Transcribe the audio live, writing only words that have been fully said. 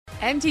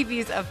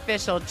MTV's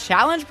official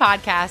Challenge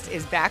podcast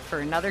is back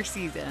for another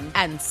season.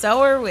 And so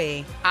are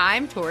we.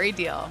 I'm Tori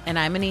Deal. And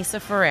I'm Anissa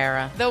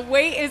Ferreira. The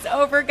wait is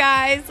over,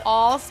 guys.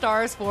 All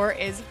Stars 4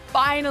 is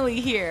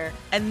finally here.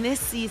 And this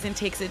season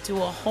takes it to a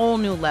whole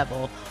new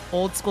level.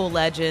 Old school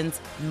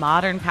legends,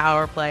 modern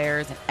power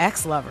players, and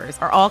ex-lovers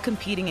are all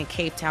competing in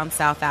Cape Town,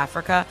 South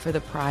Africa for the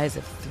prize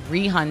of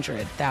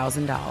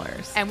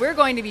 $300,000. And we're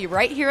going to be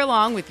right here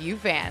along with you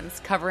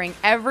fans, covering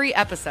every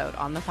episode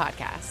on the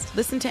podcast.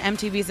 Listen to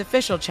MTV's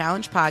official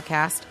Challenge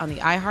podcast on the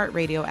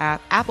iHeartRadio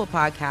app, Apple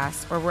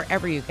Podcasts, or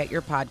wherever you get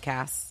your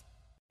podcasts.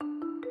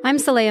 I'm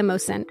Saleha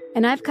Mohsin,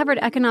 and I've covered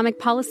economic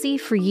policy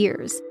for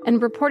years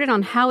and reported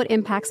on how it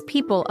impacts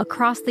people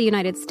across the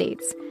United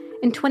States.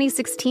 In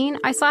 2016,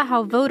 I saw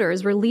how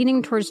voters were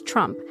leaning towards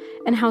Trump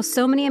and how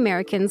so many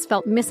Americans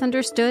felt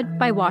misunderstood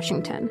by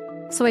Washington.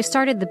 So I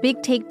started The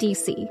Big Take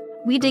DC.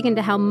 We dig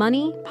into how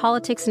money,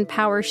 politics, and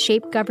power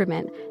shape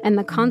government and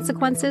the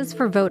consequences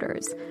for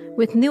voters.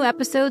 With new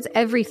episodes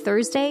every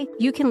Thursday,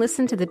 you can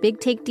listen to The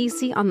Big Take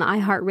DC on the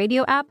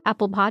iHeartRadio app,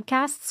 Apple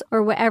Podcasts,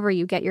 or wherever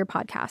you get your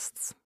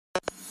podcasts.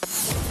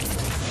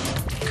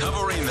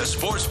 Covering the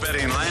sports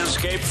betting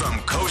landscape from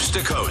coast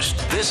to coast.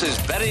 This is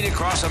Betting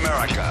Across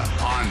America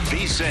on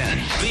VSiN,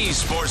 the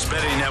Sports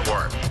Betting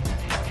Network.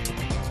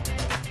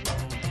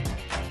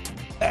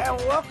 And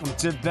welcome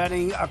to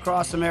Betting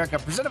Across America,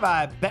 presented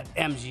by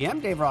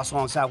BetMGM. Dave Ross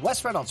alongside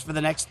Wes Reynolds for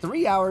the next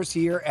 3 hours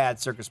here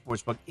at Circus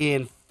Sportsbook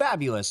in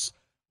fabulous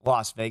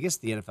Las Vegas.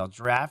 The NFL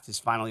Draft is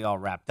finally all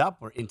wrapped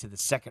up. We're into the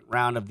second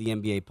round of the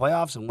NBA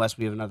playoffs. And Wes,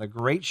 we have another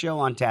great show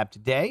on tap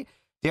today.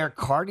 Derek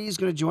Carty is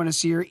going to join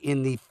us here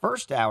in the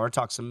first hour,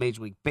 talk some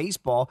Major League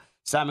Baseball.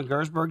 Simon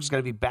Gersberg is going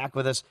to be back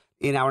with us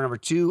in hour number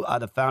 2,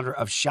 the founder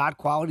of Shot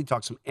Quality,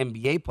 talk some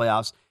NBA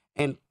playoffs.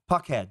 And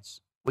Puckheads,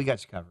 we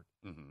got you covered.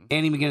 Mm-hmm.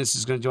 Andy McGinnis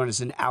is going to join us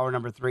in hour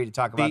number 3 to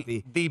talk about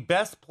the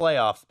best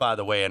playoffs, by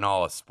the way, in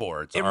all of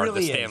sports are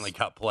really the Stanley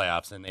Cup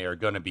playoffs, and they are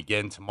going to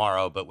begin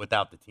tomorrow, but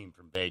without the team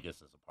from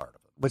Vegas as a part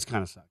of it. Which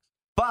kind of sucks.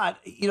 But,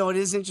 you know, it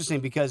is interesting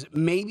because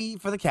maybe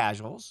for the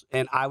casuals,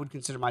 and I would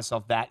consider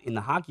myself that in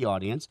the hockey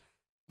audience,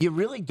 you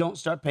really don't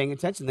start paying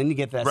attention. Then you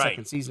get that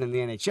second season in the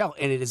NHL,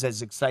 and it is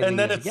as exciting as it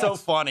gets. And then it's so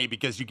funny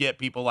because you get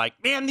people like,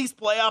 man, these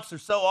playoffs are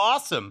so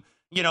awesome,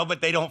 you know,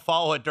 but they don't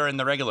follow it during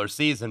the regular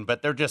season.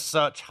 But they're just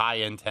such high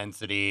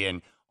intensity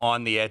and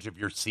on the edge of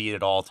your seat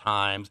at all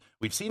times.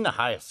 We've seen the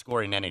highest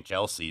scoring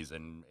NHL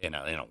season in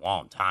a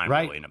long time,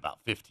 really, in about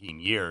 15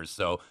 years.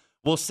 So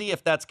we'll see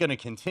if that's going to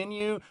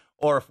continue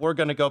or if we're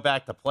going to go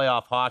back to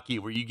playoff hockey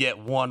where you get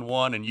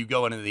 1-1 and you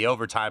go into the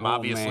overtime.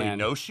 Obviously,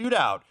 no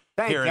shootout.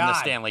 Thank here God. In the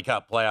Stanley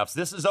Cup playoffs.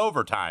 This is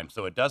overtime,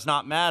 so it does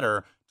not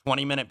matter.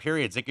 20-minute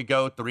periods. It could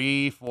go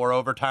 3-4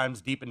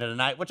 overtimes deep into the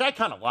night, which I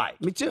kind of like.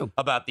 Me too.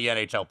 About the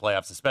NHL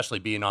playoffs, especially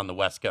being on the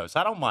West Coast.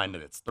 I don't mind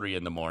that it's 3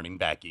 a.m.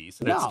 back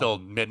east, and it's still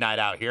midnight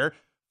out here.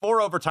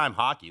 4 overtime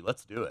hockey.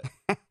 Let's do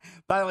it.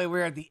 By the way,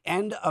 we're at the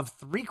end of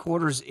 3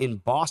 quarters in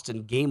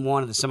Boston, game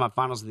 1 of the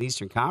semifinals of the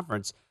Eastern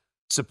Conference.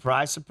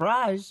 Surprise,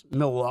 surprise,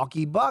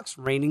 Milwaukee Bucks,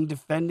 reigning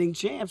defending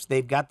champs.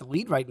 They've got the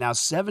lead right now,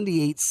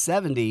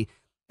 78-70.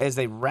 As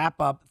they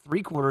wrap up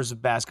 3 quarters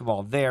of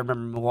basketball there.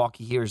 Remember,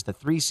 Milwaukee here is the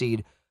 3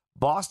 seed.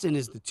 Boston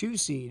is the 2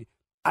 seed.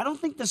 I don't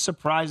think this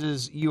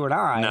surprises you and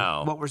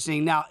I, what we're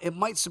seeing now. It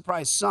might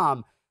surprise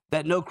some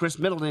that no Chris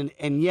Middleton,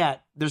 and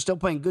yet they're still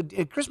playing good.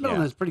 Chris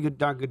Middleton is a pretty good,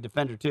 darn good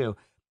defender, too.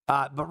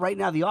 But right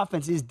now, the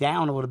offense is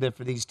down a little bit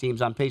for these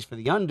teams on pace for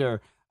the under.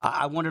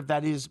 I wonder if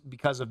that is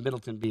because of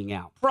Middleton being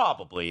out.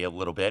 Probably a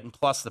little bit, and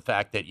plus the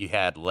fact that you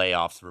had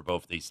layoffs for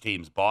both these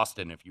teams.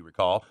 Boston, if you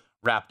recall,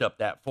 wrapped up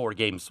that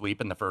 4-game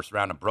sweep in the first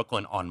round of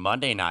Brooklyn on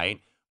Monday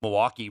night.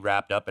 Milwaukee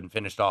wrapped up and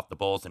finished off the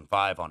Bulls in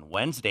 5 on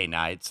Wednesday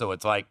night. So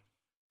it's like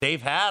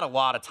they've had a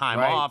lot of time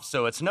off,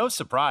 so it's no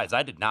surprise.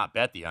 I did not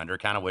bet the under.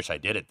 Kind of wish I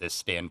did at this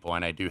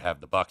standpoint. I do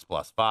have the Bucks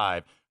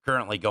 +5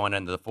 currently going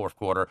into the fourth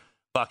quarter.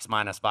 Bucks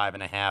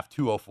 -5.5,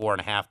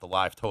 204.5 the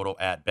live total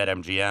at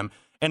BetMGM.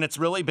 And it's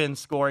really been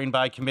scoring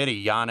by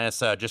committee.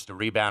 Giannis, just a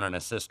rebound and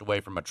assist away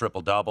from a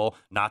triple-double.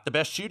 Not the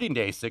best shooting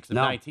day, 6 of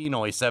 19,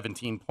 only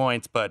 17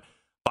 points, but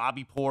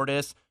Bobby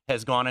Portis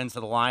has gone into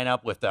the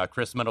lineup with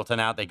Chris Middleton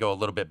out. They go a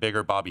little bit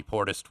bigger. Bobby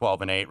Portis,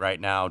 12-8 right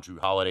now. Drew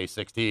Holiday,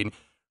 16.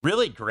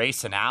 Really,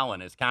 Grayson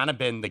Allen has kind of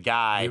been the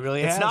guy. He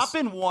really has. has. It's not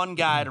been one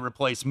guy to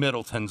replace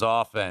Middleton's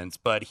offense,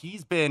 but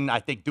he's been,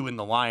 I think, doing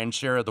the lion's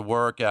share of the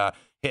work.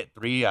 Hit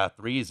 3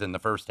 threes in the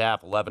first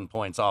half, 11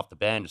 points off the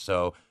bench.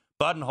 So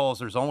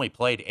Budenholzer's only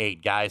played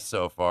 8 guys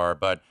so far,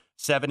 but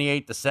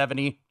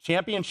 78-70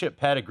 championship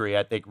pedigree,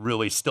 I think,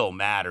 really still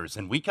matters.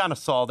 And we kind of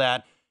saw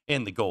that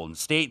in the Golden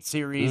State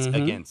series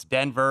against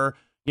Denver.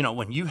 You know,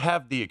 when you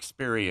have the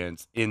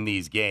experience in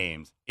these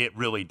games, it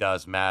really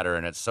does matter.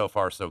 And it's so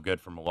far so good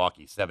for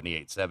Milwaukee,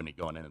 78-70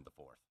 going into the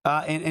fourth.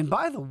 And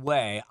by the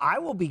way, I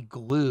will be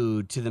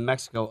glued to the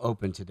Mexico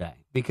Open today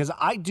because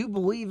I do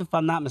believe, if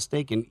I'm not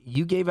mistaken,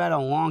 you gave out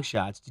on long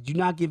shots. Did you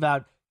not give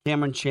out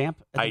Cameron Champ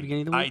at the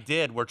beginning of the week? I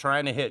did. We're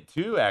trying to hit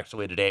 2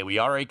 actually today. We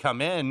already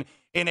come in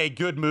in a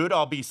good mood,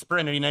 I'll be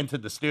sprinting into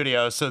the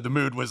studio. So the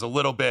mood was a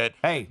little bit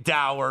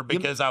dour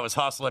because I was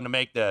hustling to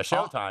make the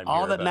showtime.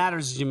 All that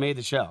matters is you made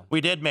the show.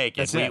 We did make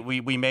it.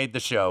 We made the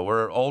show.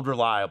 We're old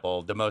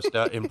reliable. The most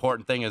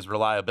important thing is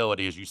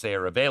reliability, as you say,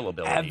 or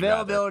availability.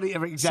 Availability,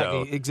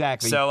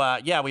 exactly. So,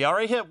 we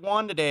already hit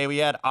one today. We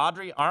had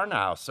Audrey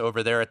Arnaus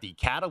over there at the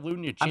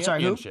Catalunya Championship. I'm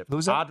sorry,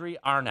 who's that? Audrey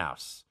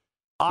Arnaus.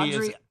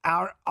 Audrey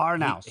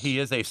Arnaus. He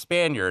is a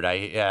Spaniard. I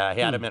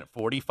had him at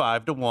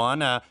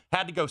 45-1.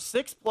 Had to go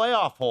 6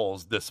 playoff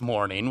holes this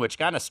morning, which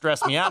kind of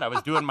stressed me out. I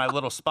was doing my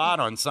little spot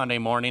on Sunday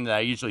morning that I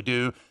usually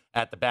do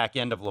at the back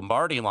end of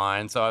Lombardi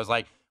Line. So I was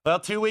like, well,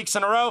 2 weeks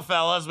in a row,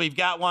 fellas. We've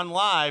got one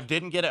live.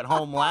 Didn't get it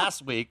home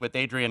last week with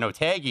Adrian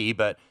Otegi,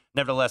 but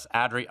nevertheless,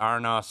 Audrey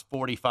Arnaus,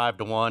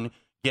 45-1.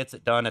 Gets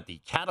it done at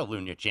the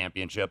Catalunya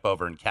Championship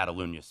over in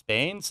Catalunya,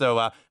 Spain.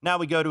 So now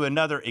we go to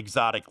another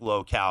exotic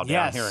locale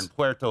down here in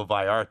Puerto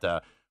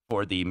Vallarta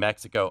for the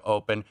Mexico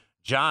Open.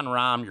 Jon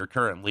Rahm, your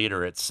current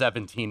leader at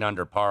 17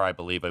 under par, I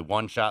believe, a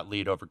one-shot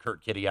lead over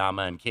Kurt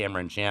Kitayama and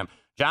Cameron Champ.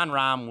 Jon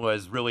Rahm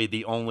was really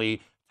the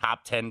only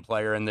top 10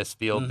 player in this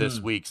field this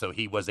week, so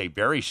he was a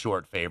very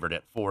short favorite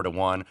at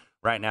 4-1.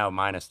 Right now,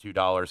 minus $2,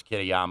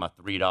 Kitayama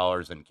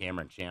 $3, and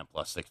Cameron Champ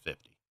plus $6.50.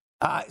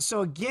 So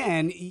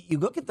again, you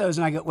look at those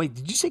and I go, wait,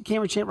 did you say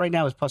Cameron Champ right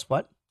now is plus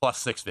what?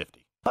 Plus $6.50.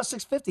 Plus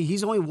 $6.50.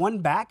 He's only one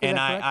back. And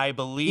I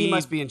believe he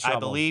must be in trouble. I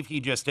believe he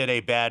just did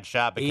a bad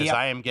shot because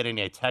I am getting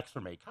a text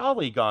from a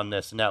colleague on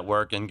this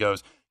network and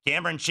goes,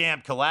 Cameron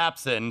Champ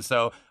collapsing.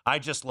 So I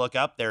just look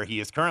up there. He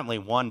is currently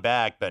one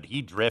back, but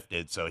he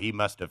drifted, so he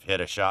must have hit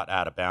a shot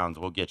out of bounds.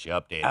 We'll get you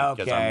updated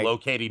because I'm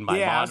locating my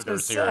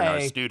monitors here in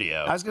our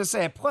studio. I was going to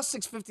say, plus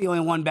 650, only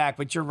one back,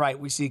 but you're right.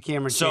 We see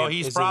Cameron Champ. So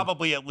he's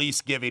probably at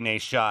least giving a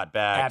shot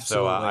back.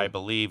 Absolutely. So I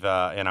believe,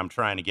 and I'm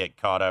trying to get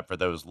caught up for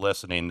those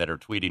listening that are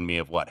tweeting me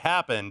of what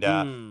happened.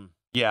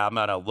 Yeah, I'm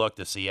going to look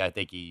to see. I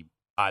think he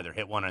either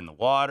hit one in the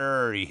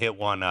water or he hit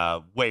one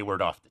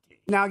wayward off the tee.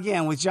 Now,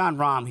 again, with Jon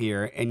Rahm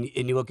here, and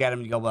you look at him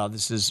and you go, well,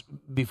 this is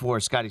before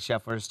Scotty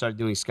Scheffler started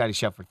doing Scotty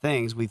Scheffler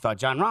things. We thought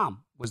Jon Rahm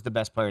was the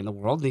best player in the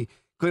world. He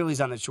clearly is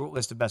on the short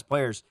list of best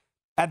players.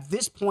 At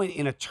this point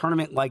in a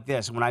tournament like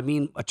this, and when I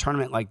mean a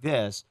tournament like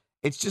this,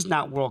 it's just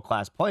not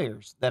world-class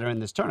players that are in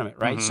this tournament,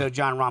 right? So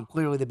Jon Rahm,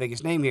 clearly the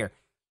biggest name here.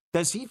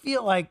 Does he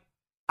feel like,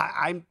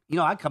 I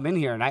come in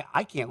here and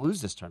I can't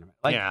lose this tournament?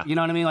 You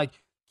know what I mean? Like,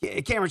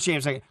 Cameron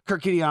Champ's like,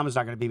 Kurt Kitayama's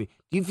not going to beat me.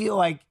 Do you feel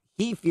like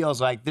he feels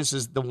like this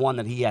is the one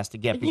that he has to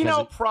get?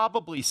 Because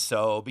probably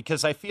so,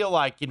 because I feel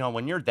like,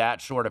 when you're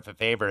that short of a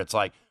favorite, it's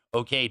like,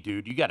 okay,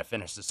 dude, you got to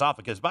finish this off.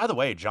 Because, by the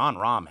way, Jon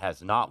Rahm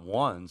has not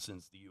won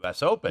since the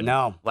U.S. Open.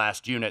 No.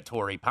 Last June at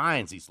Torrey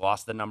Pines. He's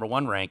lost the number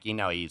 1 ranking.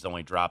 Now he's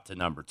only dropped to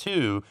number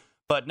 2.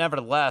 But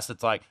nevertheless,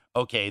 it's like,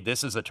 okay,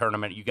 this is a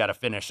tournament you got to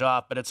finish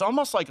off. But it's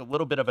almost like a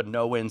little bit of a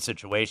no-win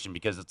situation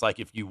because it's like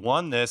if you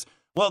won this,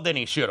 well, then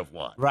he should have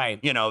won. Right.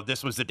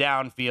 This was the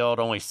downfield.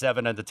 Only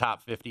 7 of the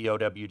top 50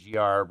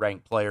 OWGR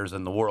ranked players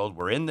in the world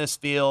were in this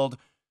field.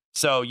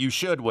 So you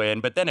should win.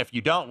 But then if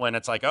you don't win,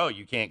 it's like, oh,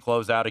 you can't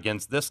close out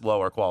against this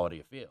lower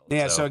quality of field.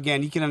 Yeah, so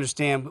again, you can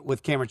understand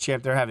with Cameron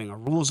Champ, they're having a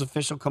rules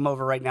official come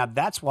over right now.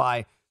 That's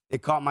why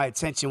it caught my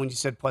attention when you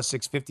said plus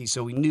 650,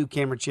 so we knew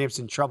Cameron Champ's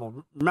in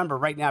trouble. Remember,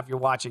 right now, if you're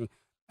watching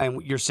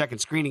and you're second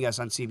screening us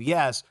on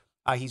CBS,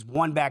 he's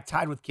one back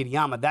tied with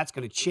Kitayama. That's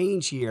going to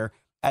change here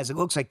as it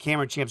looks like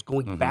Cameron Champ's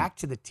going back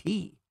to the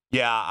tee.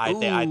 Yeah,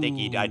 I think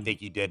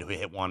he did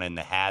hit one in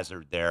the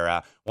hazard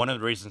there. One of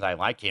the reasons I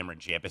like Cameron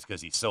Champ is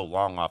because he's so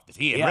long off the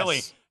tee. And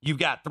really, you've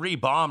got 3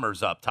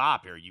 bombers up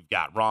top here. You've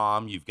got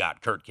Rahm, you've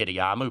got Kurt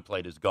Kitayama, who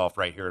played his golf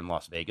right here in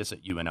Las Vegas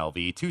at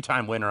UNLV,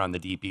 2-time winner on the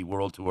DP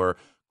World Tour,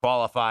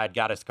 qualified,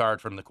 got his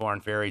card from the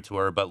Korn Ferry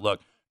Tour. But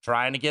look,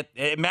 trying to get –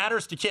 it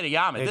matters to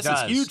Kitayama. This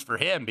is huge for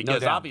him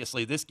because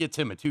obviously this gets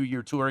him a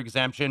 2-year tour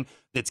exemption.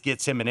 This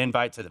gets him an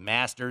invite to the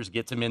Masters,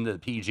 gets him into the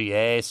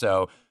PGA.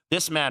 So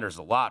this matters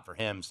a lot for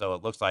him. So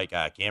it looks like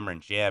Cameron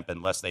Champ,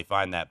 unless they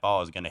find that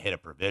ball, is going to hit a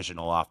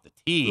provisional off the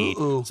tee.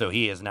 So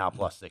he is now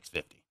plus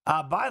 650.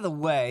 By the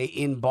way,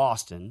 in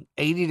Boston,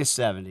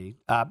 80-70,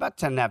 about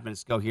 10.5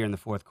 minutes ago here in the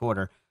fourth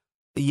quarter,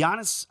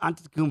 Giannis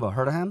Antetokounmpo,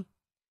 heard of him?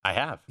 I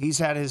have. He's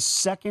had his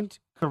second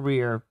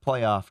career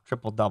playoff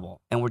triple-double,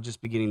 and we're just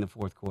beginning the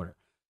fourth quarter.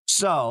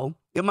 So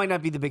it might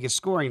not be the biggest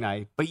scoring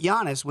night, but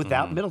Giannis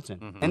without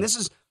Middleton. And this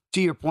is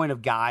to your point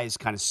of guys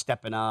kind of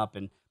stepping up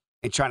and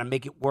trying to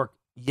make it work.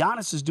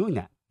 Giannis is doing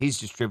that. He's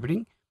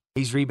distributing,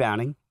 he's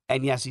rebounding,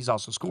 and yes, he's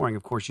also scoring.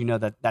 Of course, you know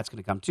that that's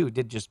going to come too. He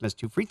did just miss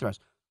 2 free throws.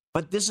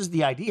 But this is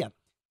the idea,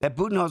 that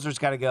Budenholzer's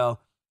got to go, all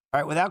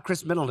right, without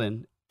Chris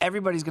Middleton,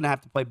 everybody's going to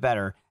have to play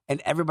better,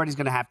 and everybody's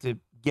going to have to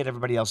get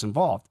everybody else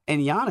involved.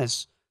 And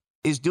Giannis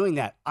is doing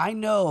that. I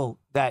know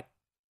that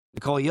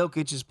Nikola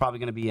Jokic is probably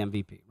going to be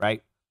MVP,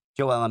 right?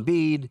 Joel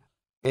Embiid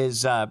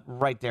is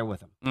right there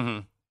with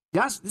him.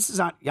 Giannis, this is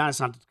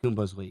Giannis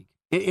Antetokounmpo's league,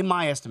 in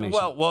my estimation.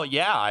 Well,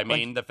 yeah. I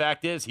mean, the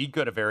fact is he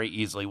could have very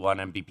easily won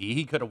MVP.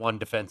 He could have won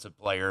Defensive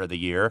Player of the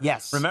Year.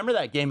 Yes. Remember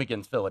that game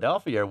against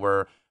Philadelphia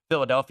where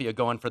Philadelphia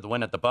going for the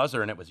win at the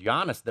buzzer, and it was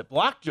Giannis that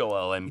blocked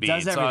Joel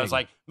Embiid. So I was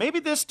like, maybe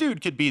this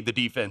dude could be the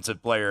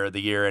defensive player of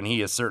the year, and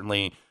he has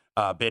certainly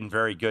been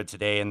very good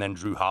today. And then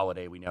Drew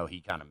Holiday, we know he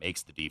kind of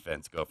makes the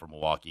defense go for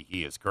Milwaukee.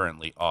 He is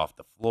currently off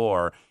the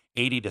floor.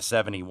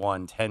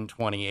 80-71,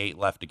 10:28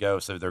 left to go.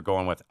 So they're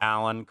going with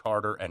Allen,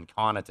 Carter, and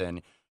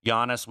Connaughton.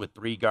 Giannis with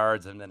 3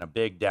 guards and then a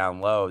big down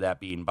low, that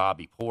being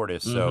Bobby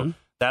Portis. So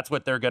that's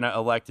what they're going to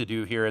elect to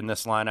do here in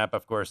this lineup.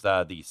 Of course,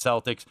 the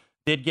Celtics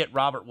did get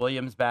Robert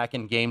Williams back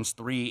in games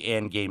 3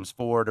 and games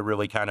 4 to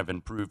really kind of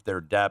improve their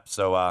depth.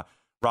 So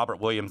Robert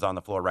Williams on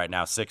the floor right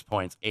now, 6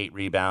 points, 8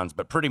 rebounds,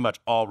 but pretty much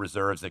all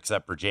reserves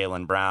except for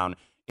Jaylen Brown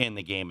in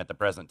the game at the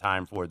present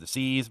time for the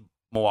C's.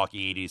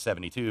 Milwaukee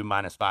 80-72,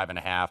 minus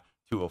 5.5,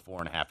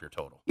 204.5 your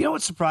total. You know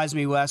what surprised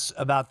me, Wes,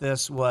 about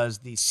this was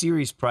the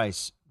series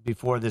price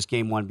before this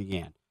game 1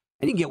 began.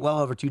 And you can get well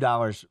over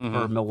 $2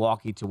 for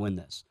Milwaukee to win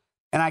this.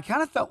 And I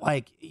kind of felt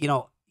like,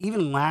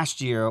 even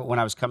last year when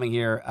I was coming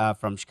here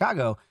from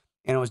Chicago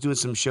and I was doing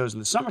some shows in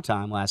the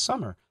summertime last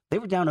summer, they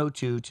were down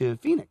 0-2 to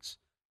Phoenix.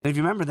 And if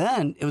you remember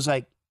then, it was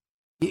like,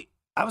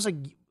 I was like,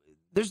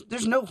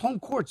 there's no home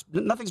courts.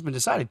 Nothing's been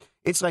decided.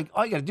 It's like,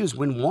 all you got to do is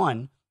win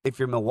 1 if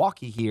you're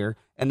Milwaukee here.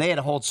 And they had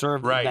a hold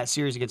serve in that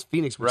series against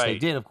Phoenix, which they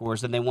did, of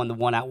course. And they won the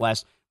 1 out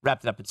west,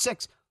 wrapped it up at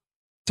 6.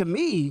 To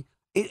me,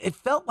 it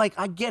felt like,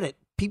 I get it.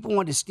 People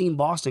wanted to steam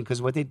Boston because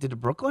of what they did to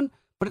Brooklyn.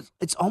 But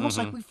it's almost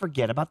like we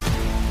forget about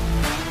that.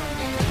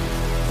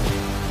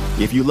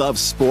 If you love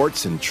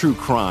sports and true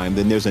crime,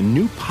 then there's a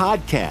new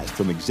podcast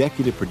from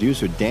executive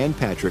producer Dan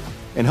Patrick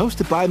and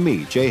hosted by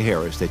me, Jay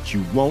Harris, that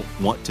you won't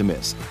want to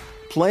miss.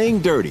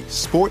 Playing Dirty: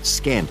 Sports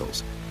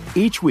Scandals.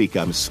 Each week,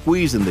 I'm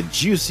squeezing the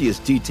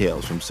juiciest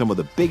details from some of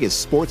the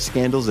biggest sports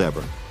scandals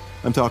ever.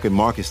 I'm talking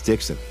Marcus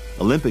Dixon,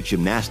 Olympic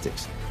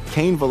gymnastics,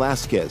 Cain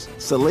Velasquez,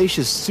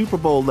 salacious Super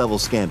Bowl-level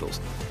scandals.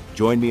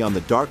 Join me on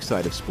the dark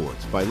side of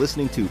sports by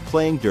listening to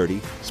Playing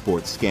Dirty: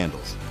 Sports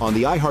Scandals on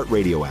the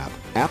iHeartRadio app,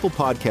 Apple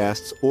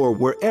Podcasts, or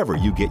wherever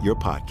you get your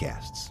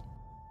podcasts.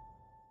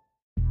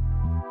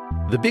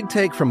 The Big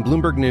Take from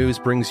Bloomberg News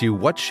brings you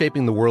what's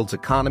shaping the world's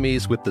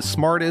economies with the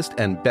smartest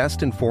and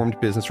best-informed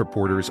business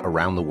reporters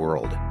around the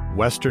world.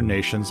 Western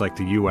nations like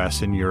the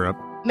U.S. and Europe.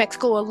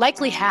 Mexico will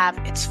likely have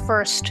its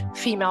first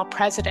female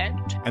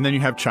president. And then you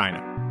have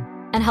China.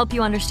 And help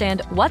you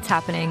understand what's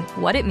happening,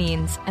 what it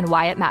means, and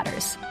why it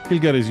matters. He'll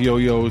get his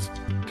yo-yos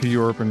to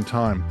Europe in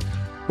time.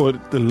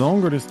 But the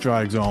longer this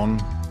drags on,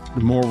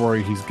 the more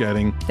worry he's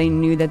getting. They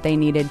knew that they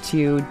needed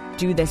to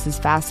do this as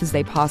fast as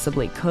they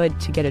possibly could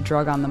to get a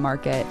drug on the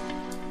market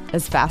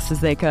as fast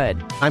as they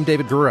could. I'm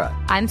David Gura.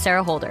 I'm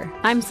Sarah Holder.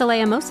 I'm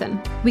Saleha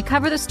Mohsen. We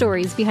cover the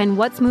stories behind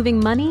what's moving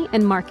money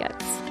and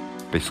markets.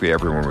 Basically,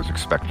 everyone was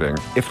expecting,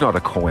 if not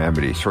a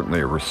calamity, certainly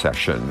a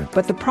recession.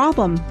 But the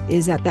problem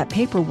is that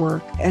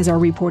paperwork, as our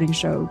reporting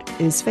showed,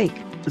 is fake.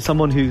 As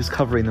someone who's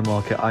covering the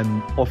market,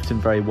 I'm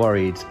often very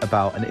worried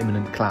about an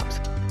imminent collapse.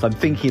 So I'm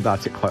thinking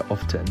about it quite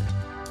often.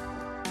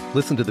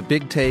 Listen to The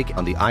Big Take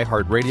on the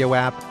iHeartRadio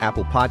app,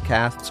 Apple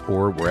Podcasts,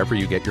 or wherever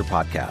you get your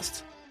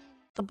podcasts.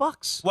 The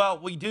Bucks. Well,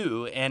 we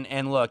do,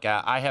 and look,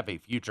 I have a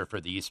future for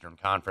the Eastern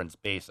Conference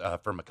based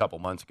from a couple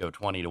months ago,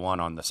 20-1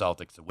 on the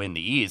Celtics to win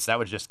the East. That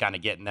was just kind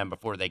of getting them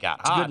before they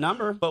got hot. It's a good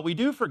number. But we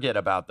do forget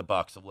about the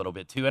Bucks a little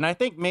bit too, and I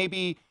think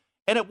maybe,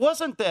 and it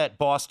wasn't that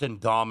Boston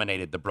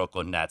dominated the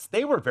Brooklyn Nets.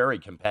 They were very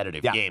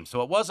competitive games,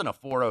 so it wasn't a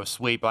 4-0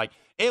 sweep. Like,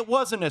 it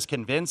wasn't as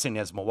convincing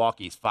as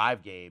Milwaukee's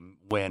 5-game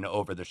win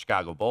over the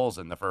Chicago Bulls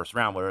in the first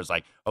round, where it was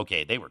like,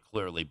 okay, they were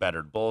clearly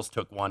better. Bulls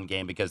took one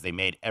game because they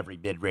made every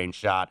mid-range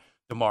shot.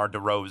 DeMar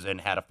DeRozan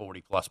had a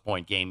 40-plus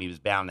point game. He was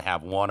bound to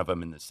have one of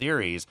them in the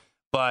series.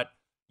 But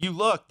you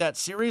look, that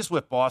series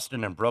with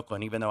Boston and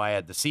Brooklyn, even though I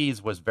had the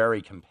C's, was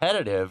very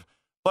competitive.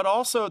 But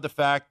also the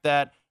fact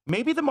that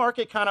maybe the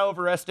market kind of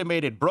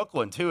overestimated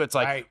Brooklyn, too. It's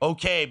like,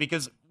 okay,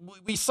 because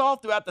we saw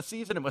throughout the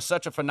season it was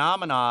such a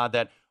phenomenon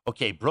that,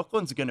 okay,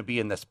 Brooklyn's going to be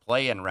in this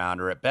play-in round,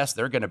 or at best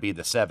they're going to be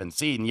the 7th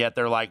seed. And yet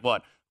they're like,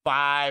 what,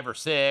 5 or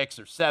 6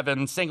 or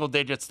 7 single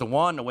digits to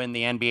 1 to win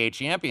the NBA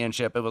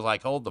championship. It was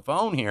like, hold the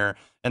phone here.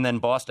 And then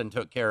Boston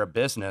took care of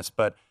business.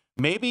 But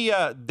maybe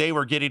they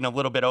were getting a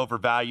little bit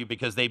overvalued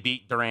because they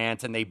beat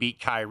Durant and they beat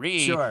Kyrie.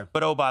 Sure.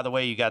 But, oh, by the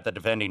way, you got the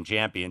defending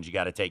champions you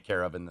got to take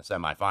care of in the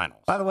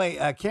semifinals. By the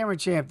way, Cameron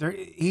Champ,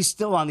 he's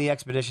still on the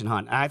expedition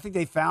hunt. I think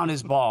they found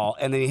his ball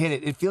and then he hit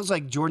it. It feels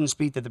like Jordan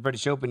Spieth at the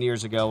British Open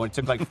years ago when it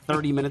took like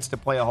 30 minutes to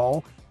play a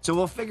hole. So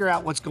we'll figure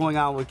out what's going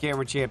on with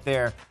Cameron Champ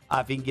there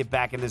if he can get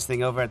back in this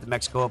thing over at the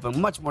Mexico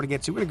Open. Much more to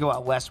get to. We're going to go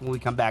out west when we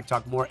come back,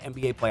 talk more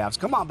NBA playoffs.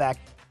 Come on back.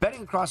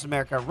 Betting Across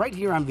America right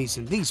here on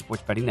VSiN, the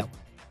Sports Betting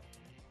Network.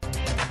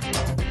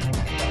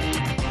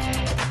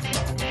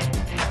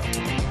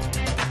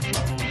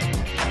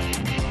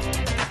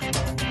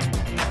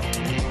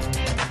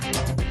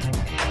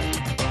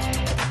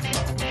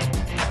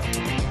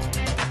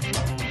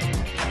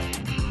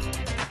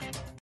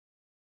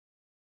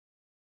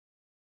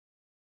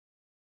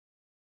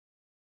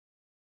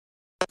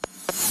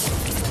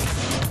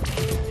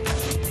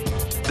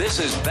 This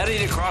is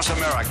Betting Across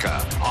America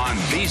on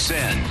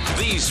VSiN,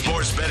 the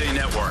Sports Betting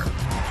Network.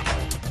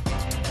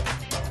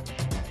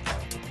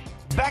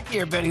 Back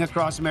here, betting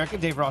across America.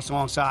 Dave Ross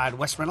alongside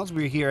Wes Reynolds.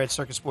 We're here at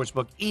Circus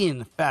Sportsbook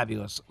in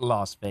fabulous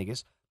Las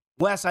Vegas.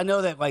 Wes, I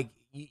know that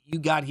you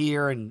got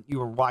here and you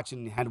were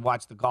had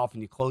watched the golf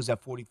and you closed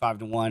at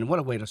 45-1. What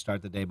a way to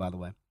start the day, by the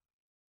way.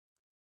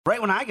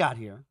 Right when I got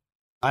here,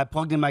 I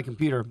plugged in my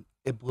computer.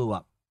 It blew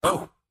up.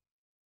 Oh,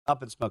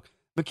 up in smoke.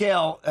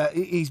 Mikhail,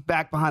 he's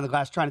back behind the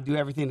glass trying to do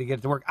everything to get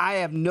it to work. I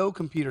have no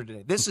computer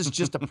today. This is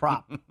just a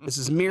prop. This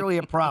is merely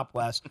a prop,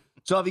 Wes.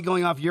 So I'll be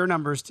going off your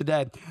numbers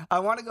today. I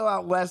want to go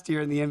out west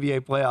here in the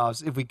NBA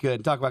playoffs, if we could,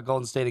 and talk about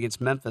Golden State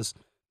against Memphis.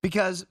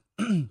 Because,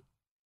 excuse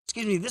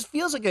me, this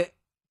feels like,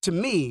 to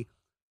me,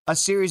 a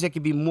series that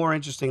could be more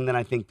interesting than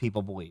I think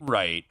people believe.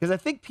 Right. Because I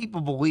think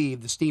people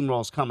believe the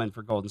steamroll's coming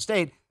for Golden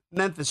State.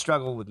 Memphis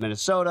struggled with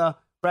Minnesota,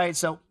 right?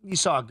 So you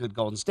saw a good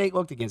Golden State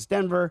looked against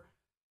Denver.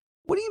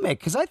 What do you make?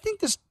 Because I think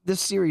this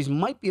series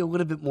might be a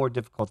little bit more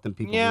difficult than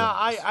people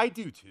realize. I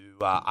do too.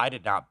 I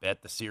did not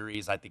bet the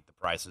series. I think the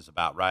price is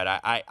about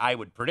right. I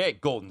would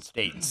predict Golden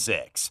State in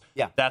 6.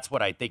 Yeah. That's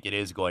what I think it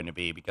is going to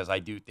be because I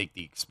do think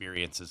the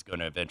experience is going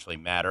to eventually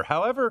matter.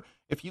 However,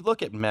 if you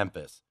look at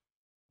Memphis,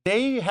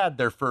 they had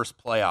their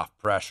first playoff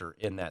pressure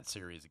in that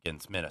series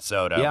against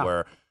Minnesota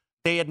where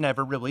they had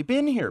never really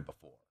been here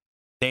before.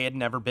 They had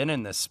never been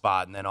in this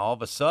spot, and then all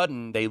of a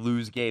sudden they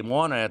lose game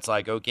 1, and it's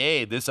like,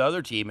 okay, this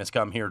other team has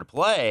come here to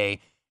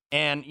play.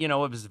 And, it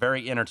was a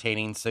very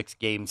entertaining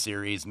 6-game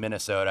series.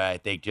 Minnesota, I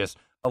think, just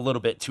a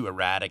little bit too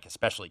erratic,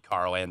 especially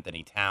Karl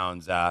Anthony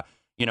Towns.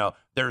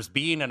 There's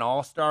being an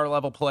all-star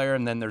level player,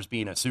 and then there's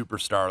being a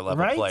superstar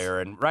level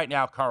player. And right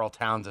now, Karl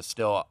Towns is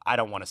still, I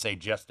don't want to say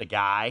just a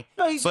guy,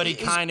 but he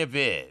kind of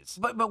is.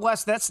 But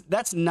Wes,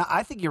 that's not.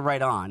 I think you're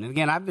right on. And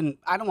again,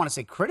 I don't want to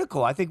say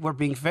critical. I think we're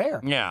being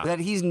fair. Yeah, that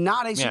he's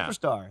not a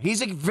superstar.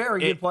 He's a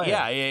very good player.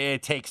 Yeah,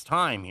 it takes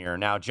time here.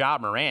 Now, Ja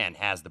Morant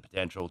has the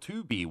potential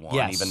to be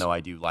one, even though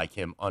I do like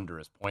him under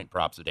his point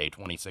props today,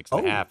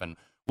 26.5, and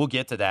we'll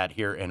get to that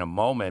here in a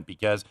moment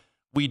because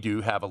we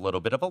do have a little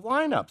bit of a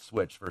lineup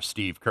switch for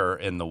Steve Kerr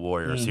and the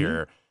Warriors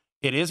here.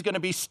 It is going to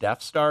be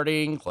Steph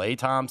starting, Klay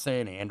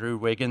Thompson, Andrew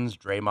Wiggins,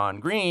 Draymond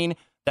Green.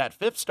 That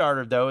fifth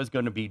starter, though, is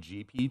going to be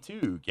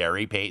GP2,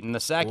 Gary Payton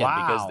II,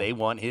 because they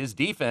want his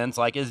defense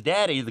like his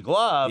daddy, the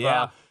glove.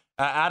 Yeah.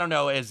 I don't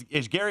know. Is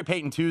Gary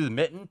Payton II the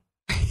mitten?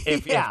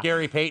 If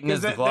Gary Payton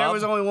is the glove? There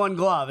was only one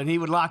glove, and he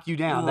would lock you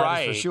down,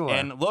 that is for sure.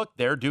 And look,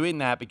 they're doing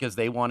that because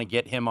they want to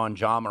get him on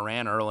Ja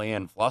Morant early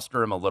and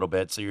fluster him a little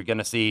bit. So you're going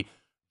to see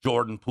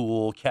Jordan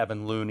Poole,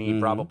 Kevin Looney,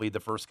 probably the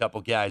first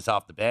couple guys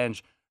off the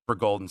bench for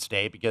Golden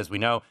State because we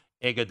know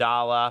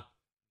Iguodala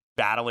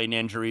battling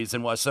injuries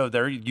and so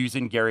they're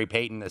using Gary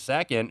Payton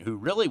II, who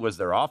really was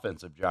their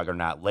offensive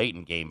juggernaut late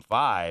in Game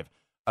 5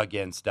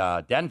 against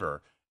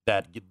Denver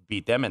that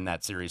beat them in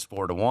that series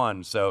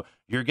 4-1. So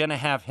you're going to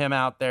have him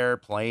out there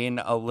playing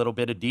a little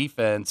bit of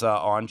defense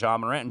on Ja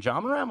Morant. And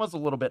Ja Morant was a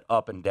little bit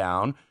up and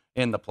down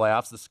in the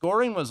playoffs. The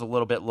scoring was a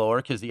little bit lower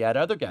because he had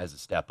other guys to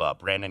step up.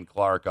 Brandon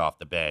Clark off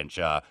the bench,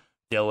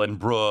 Dillon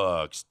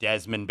Brooks,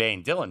 Desmond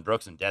Bane. Dillon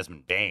Brooks and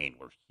Desmond Bane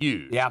were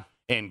huge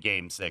in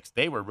Game 6.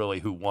 They were really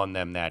who won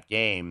them that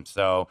game.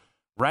 So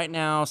right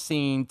now,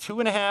 seeing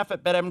 2.5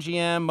 at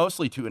BetMGM,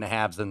 mostly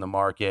 2.5s in the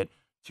market,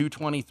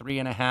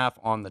 223.5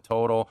 on the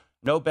total.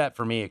 No bet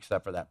for me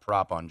except for that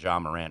prop on Ja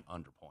Morant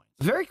under points.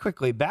 Very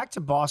quickly, back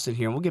to Boston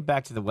here, and we'll get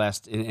back to the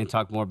West and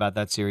talk more about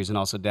that series and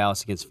also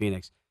Dallas against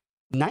Phoenix.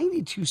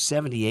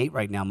 92-78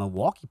 right now.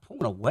 Milwaukee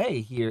pulling away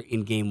here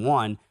in Game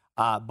 1.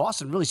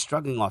 Boston really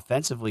struggling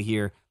offensively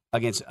here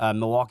against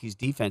Milwaukee's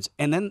defense.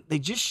 And then they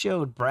just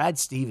showed Brad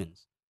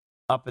Stevens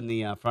up in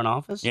the front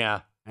office.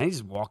 Yeah. And he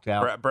just walked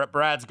out.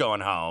 Brad's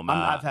going home.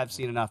 I've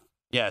seen enough.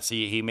 Yes,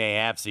 he may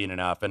have seen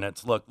enough. And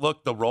it's,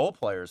 look, the role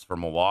players for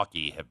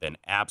Milwaukee have been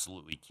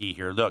absolutely key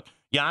here. Look,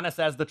 Giannis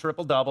has the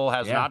triple-double,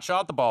 has not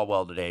shot the ball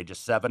well today,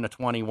 just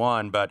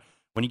 7-21. But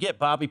when you get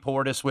Bobby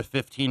Portis with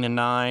 15 and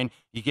 9,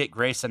 you get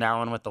Grayson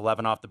Allen with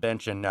 11 off the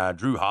bench, and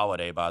Drew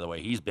Holiday, by the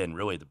way, he's been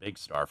really the big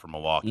star for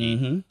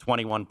Milwaukee.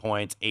 21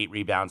 points, 8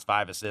 rebounds,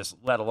 5 assists,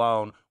 let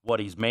alone what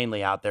he's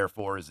mainly out there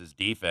for is his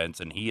defense,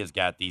 and he has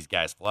got these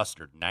guys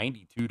flustered,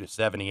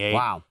 92-78.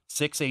 Wow.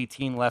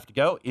 6:18 left to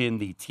go in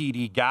the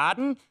TD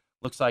Garden.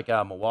 Looks like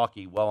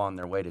Milwaukee well on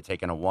their way to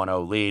taking a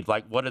 1-0 lead.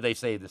 Like, what do they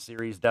say? The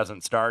series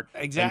doesn't start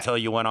until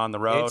you went on the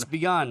road. It's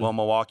begun. Well,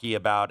 Milwaukee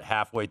about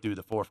halfway through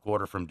the fourth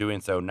quarter from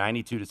doing so.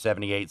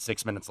 92-78,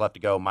 6 minutes left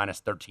to go, minus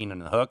 13 in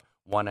the hook,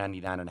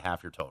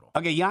 199.5 your total.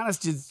 Okay,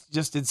 Giannis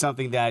just did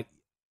something that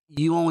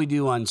you only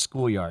do on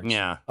schoolyards.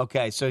 Yeah.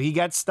 Okay, so he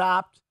got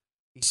stopped.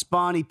 He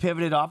spun. He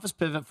pivoted off his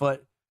pivot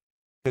foot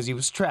because he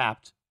was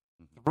trapped.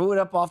 Threw it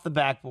up off the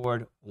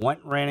backboard,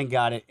 ran and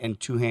got it, and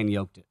two-hand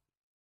yoked it.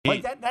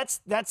 Like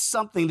that's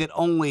something that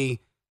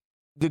only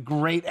the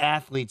great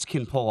athletes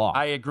can pull off.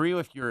 I agree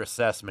with your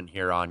assessment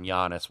here on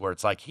Giannis, where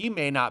it's like he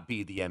may not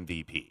be the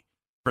MVP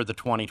for the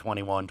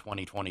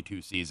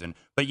 2021-2022 season,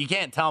 but you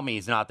can't tell me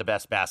he's not the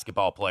best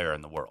basketball player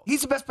in the world.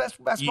 He's the best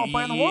basketball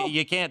player in the world.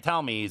 You can't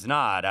tell me he's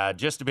not.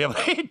 Just to be able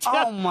to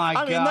oh my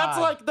God. I mean,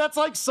 that's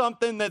like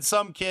something that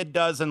some kid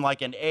does in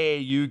like an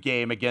AAU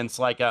game against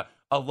like a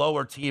a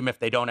lower team if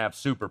they don't have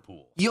super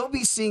pools. You'll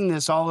be seeing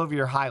this all over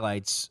your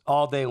highlights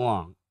all day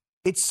long.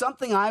 It's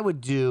something I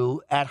would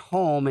do at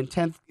home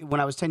when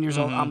I was 10 years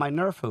old on my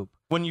Nerf hoop.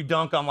 When you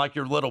dunk on like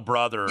your little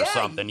brother or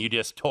something, you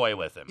just toy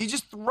with him. You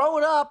just throw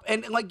it up,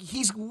 and like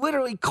he's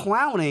literally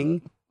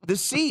clowning the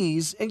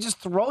C's and just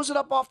throws it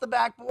up off the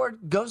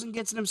backboard, goes and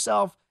gets it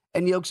himself,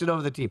 and yokes it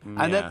over the team.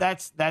 And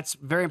that's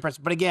very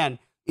impressive. But again,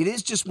 it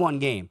is just one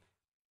game.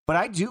 But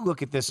I do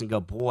look at this and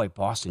go, boy,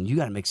 Boston, you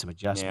got to make some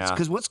adjustments.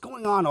 Because what's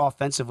going on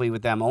offensively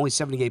with them? Only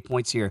 78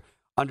 points here,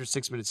 under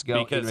 6 minutes to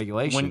go in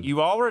regulation. When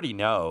you already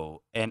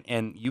know,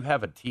 and you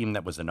have a team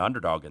that was an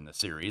underdog in the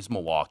series,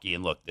 Milwaukee,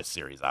 and look, this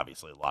series,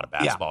 obviously a lot of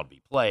basketball to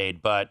be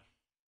played, but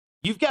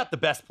you've got the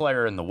best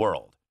player in the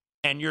world,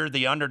 and you're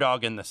the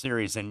underdog in the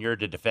series, and you're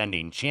the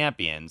defending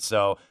champion.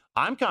 So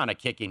I'm kind of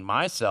kicking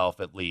myself,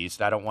 at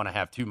least. I don't want to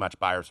have too much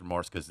buyer's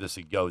remorse because this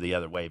would go the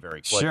other way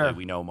very quickly. Sure.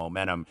 We know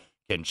momentum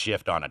can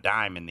shift on a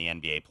dime in the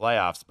NBA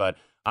playoffs, but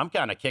I'm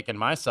kind of kicking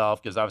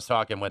myself because I was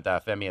talking with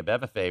Femi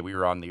Abebefe. We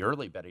were on the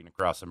early Betting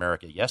Across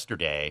America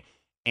yesterday,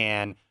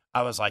 and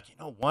I was like,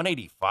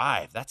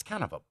 185, that's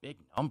kind of a big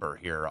number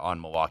here on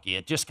Milwaukee.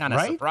 It just kind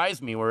of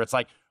surprised me where it's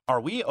like, are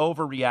we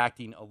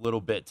overreacting a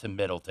little bit to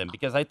Middleton?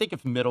 Because I think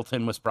if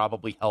Middleton was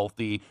probably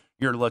healthy,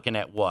 you're looking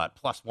at what,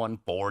 plus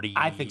 140,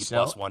 I think so.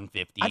 plus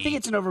 150? I think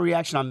it's an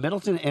overreaction on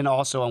Middleton and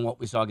also on what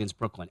we saw against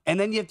Brooklyn. And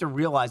then you have to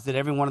realize that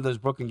every one of those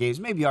Brooklyn games,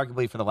 maybe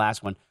arguably for the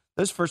last one,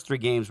 those first 3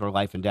 games were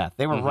life and death.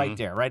 They were right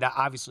there, right?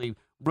 Obviously,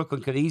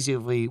 Brooklyn could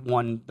easily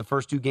won the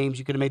first 2 games.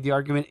 You could have made the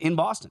argument in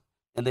Boston,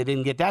 and they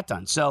didn't get that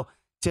done. So,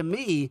 to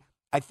me,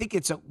 I think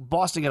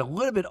Boston got a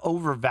little bit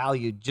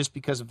overvalued just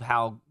because of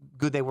how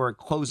good they were at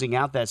closing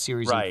out that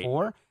series in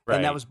 4.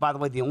 And that was, by the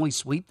way, the only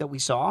sweep that we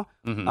saw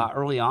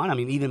early on. I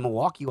mean, even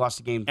Milwaukee lost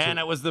the game, too. And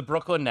it was the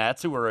Brooklyn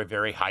Nets, who were a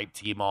very hyped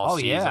team all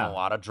season, a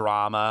lot of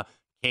drama.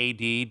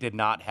 KD did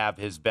not have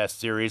his best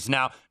series.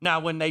 Now,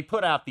 when they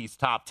put out these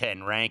top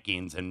 10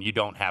 rankings and you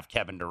don't have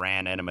Kevin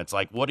Durant in them, it's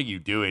like, what are you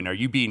doing? Are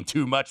you being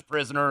too much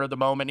prisoner of the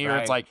moment here?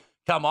 It's like,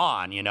 come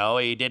on,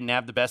 he didn't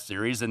have the best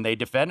series, and they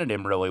defended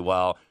him really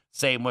well.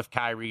 Same with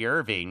Kyrie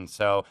Irving.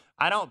 So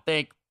I don't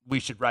think we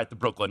should write the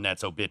Brooklyn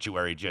Nets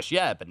obituary just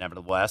yet, but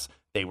nevertheless,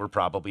 they were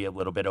probably a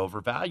little bit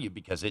overvalued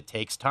because it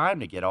takes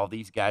time to get all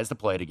these guys to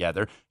play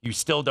together. You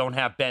still don't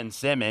have Ben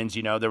Simmons.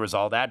 There was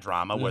all that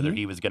drama, whether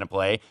he was going to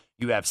play.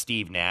 You have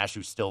Steve Nash,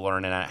 who's still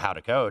learning how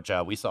to coach.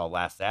 We saw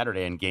last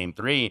Saturday in Game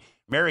 3,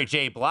 Mary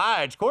J.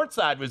 Blige,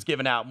 courtside, was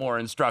giving out more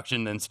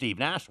instruction than Steve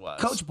Nash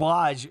was. Coach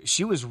Blige,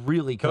 she was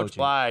really coaching. Coach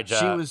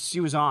Blige. She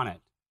was on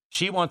it.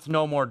 She wants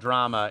no more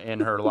drama in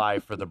her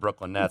life for the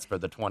Brooklyn Nets for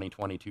the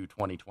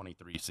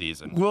 2022-2023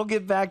 season. We'll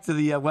get back to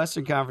the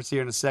Western Conference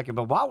here in a second,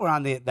 but while we're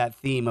on that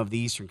theme of the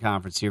Eastern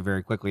Conference here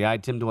very quickly, I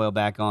had Tim Doyle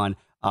back on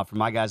for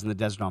My Guys in the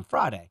Desert on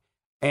Friday,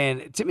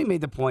 and Timmy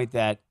made the point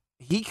that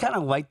he kind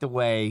of liked the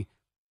way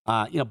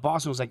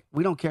Boston was like,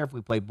 we don't care if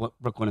we play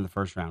Brooklyn in the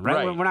first round,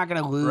 right? We're not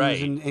going to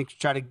lose and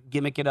try to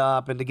gimmick it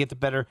up and to get the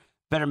better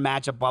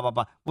matchup, blah, blah,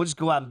 blah. We'll just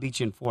go out and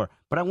beat you in 4.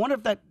 But I wonder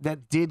if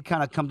that did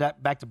kind of come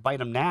back to bite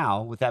them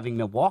now with having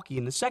Milwaukee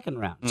in the second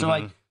round.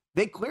 So,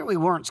 they clearly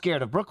weren't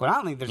scared of Brooklyn. I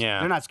don't think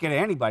they're not scared of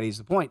anybody is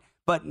the point.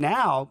 But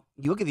now,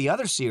 you look at the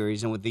other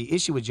series, and with the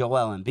issue with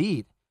Joel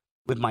Embiid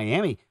with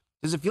Miami,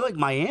 does it feel like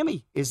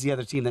Miami is the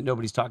other team that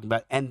nobody's talking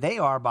about? And they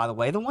are, by the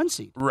way, the 1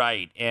 seed.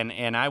 Right.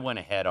 And I went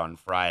ahead on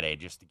Friday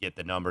just to get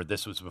the number.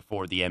 This was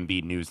before the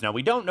Embiid news. Now,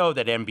 we don't know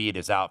that Embiid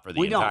is out for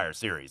the entire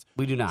series.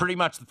 We do not. Pretty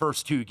much the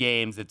first 2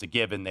 games, it's a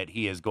given that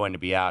he is going to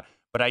be out.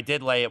 But I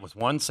did lay it was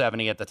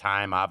 170 at the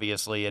time.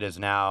 Obviously, it is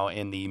now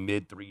in the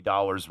mid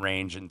 $3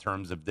 range in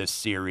terms of this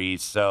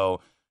series. So,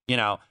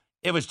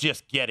 it was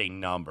just getting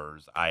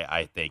numbers,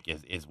 I think,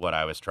 is what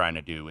I was trying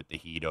to do with the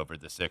Heat over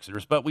the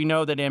Sixers. But we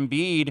know that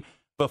Embiid,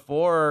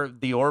 before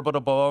the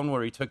orbital bone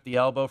where he took the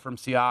elbow from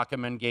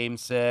Siakam in Game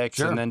 6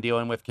 and then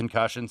dealing with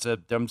concussion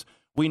symptoms,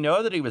 we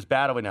know that he was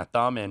battling a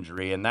thumb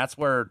injury, and that's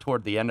where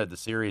toward the end of the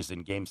series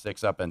in Game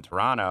 6 up in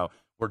Toronto,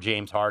 where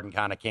James Harden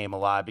kind of came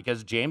alive,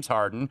 because James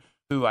Harden,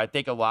 who I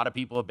think a lot of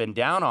people have been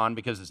down on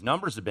because his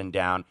numbers have been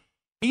down,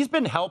 he's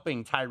been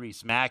helping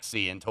Tyrese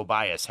Maxey and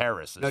Tobias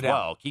Harris as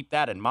well. Keep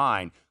that in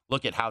mind.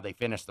 Look at how they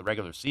finished the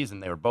regular season.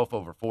 They were both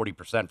over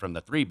 40% from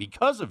the 3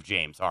 because of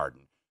James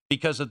Harden,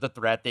 because of the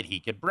threat that he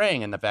could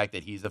bring and the fact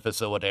that he's a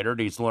facilitator.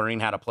 He's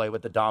learning how to play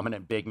with the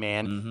dominant big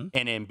man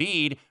and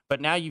Embiid.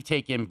 But now you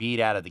take Embiid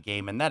out of the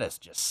game, and that is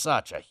just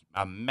such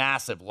a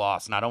massive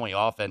loss, not only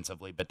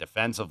offensively but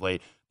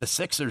defensively. The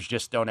Sixers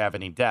just don't have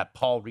any depth.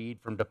 Paul Reed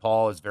from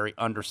DePaul is very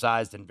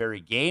undersized and very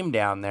game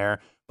down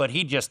there, but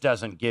he just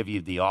doesn't give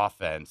you the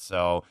offense.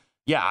 So,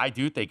 yeah, I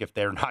do think if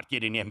they're not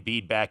getting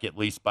Embiid back at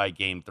least by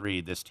Game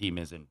 3, this team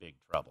is in big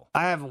trouble.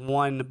 I have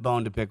one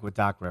bone to pick with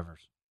Doc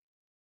Rivers.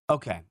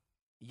 Okay.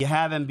 You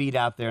have Embiid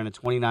out there in a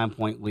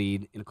 29-point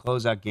lead in a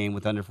closeout game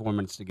with under 4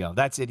 minutes to go.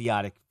 That's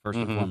idiotic, first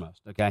and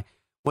foremost, okay?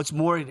 What's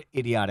more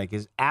idiotic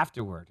is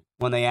afterward,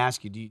 when they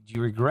ask you, do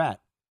you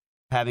regret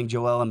having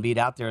Joel Embiid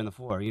out there in the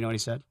floor? You know what he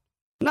said?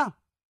 No,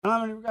 I don't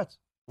have any regrets.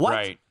 What?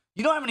 Right.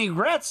 You don't have any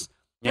regrets?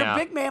 Their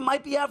big man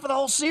might be out for the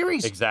whole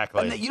series.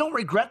 Exactly. And you don't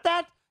regret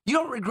that? You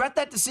don't regret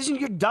that decision?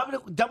 You're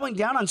doubling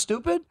down on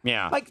stupid?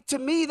 Yeah. Like, to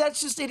me, that's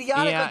just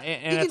idiotic. Yeah, like,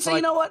 and you can it's say,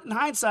 you know what, in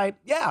hindsight,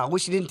 I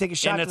wish you didn't take a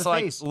shot to the face.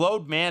 And it's like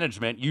load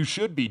management. You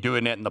should be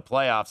doing it in the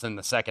playoffs in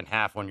the second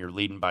half when you're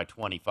leading by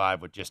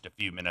 25 with just a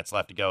few minutes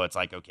left to go. It's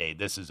like, okay,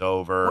 this is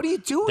over. What are you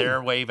doing?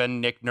 They're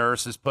waving. Nick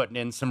Nurse is putting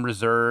in some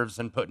reserves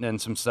and putting in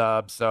some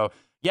subs. So,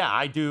 yeah,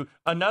 I do.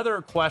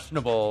 Another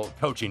questionable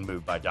coaching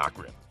move by Doc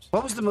Rivers.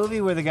 What was the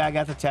movie where the guy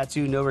got the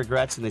tattoo, No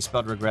Regrets, and they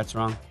spelled regrets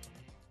wrong?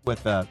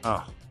 With,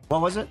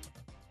 what was it?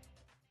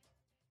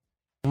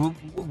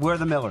 We're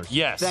the Millers.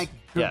 Yes. Thank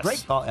you. Yes.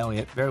 Great call,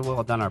 Elliot. Very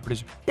well done, our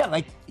producer. Yeah,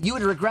 like, you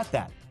would regret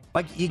that.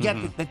 Like, you get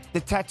the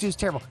tattoo's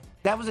terrible.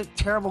 That was a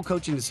terrible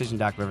coaching decision,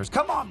 Doc Rivers.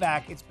 Come on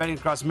back. It's Betting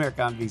Across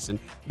America on VSiN,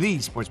 the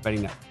Sports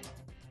Betting Network.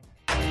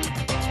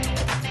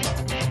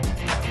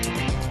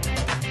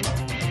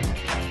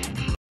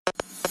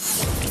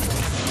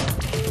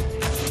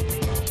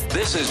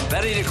 This is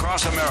Betting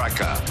Across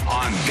America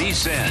on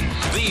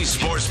VSiN, the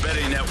Sports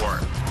Betting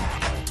Network.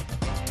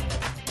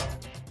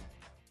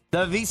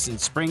 The VSiN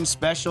Spring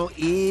Special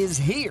is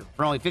here.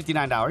 For only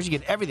 $59, you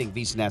get everything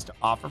VSiN has to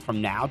offer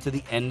from now to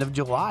the end of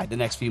July. The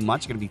next few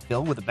months are going to be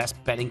filled with the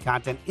best betting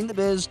content in the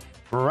biz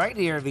right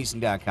here at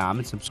VSiN.com,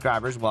 and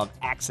subscribers will have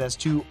access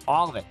to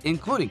all of it,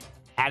 including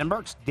Adam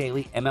Burke's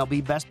daily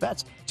MLB Best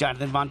Bets.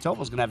 Jonathan Von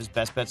Tobel is going to have his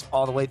best bets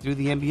all the way through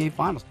the NBA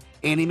Finals.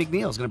 Andy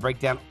McNeil is going to break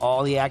down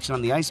all the action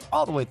on the ice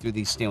all the way through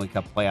these Stanley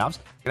Cup playoffs.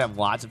 Going to have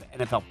lots of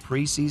NFL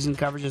preseason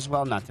coverage as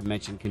well, not to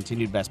mention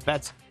continued best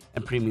bets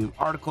and premium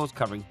articles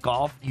covering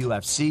golf,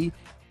 UFC,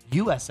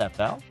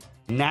 USFL,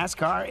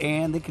 NASCAR,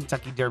 and the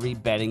Kentucky Derby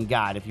betting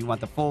guide. If you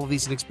want the full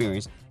VSiN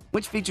experience,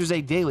 which features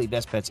a daily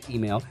best bets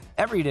email,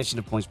 every edition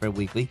of Point Spread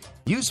Weekly,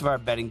 use of our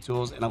betting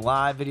tools, and a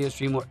live video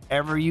stream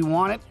wherever you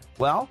want it,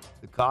 well,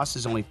 the cost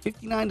is only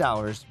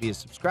 $59 to be a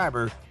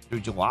subscriber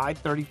through July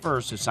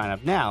 31st. So sign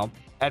up now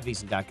at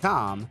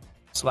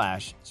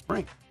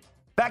VSiN.com/spring.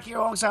 Back here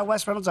alongside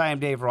Wes Reynolds, I am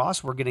Dave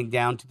Ross. We're getting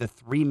down to the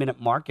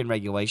 3-minute mark in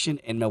regulation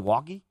in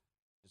Milwaukee.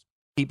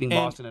 Keeping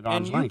Boston at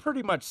arm's length. And you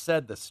pretty much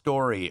said the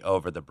story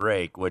over the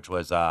break, which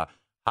was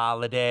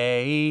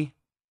holiday,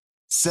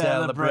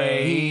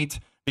 celebrate.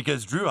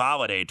 Because Drew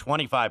Holiday,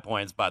 25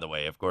 points, by the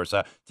way, of course,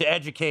 to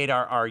educate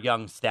our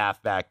young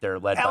staff back there,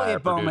 led by our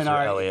producer,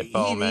 Elliot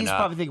Bowman. He's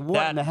probably thinking,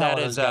 what in the hell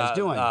are those guys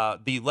doing?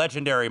 The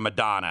legendary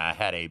Madonna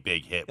had a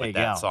big hit with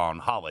that song,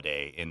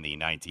 Holiday, in the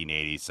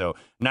 1980s. So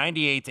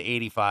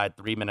 98-85,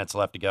 3 minutes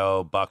left to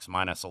go. Bucks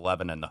minus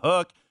 11 in the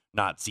hook.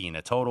 Not seeing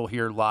a total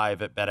here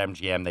live at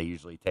BetMGM. They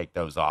usually take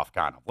those off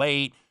kind of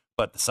late,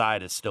 but the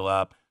side is still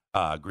up.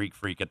 Greek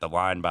Freak at the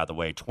line, by the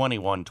way,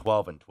 21,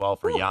 12, and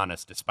 12 for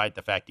Giannis, despite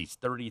the fact he's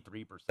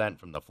 33%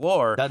 from the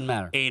floor. Doesn't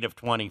matter. 8 of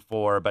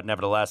 24, but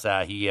nevertheless,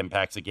 he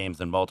impacts the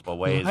games in multiple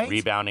ways. Right.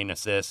 Rebounding,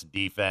 assists,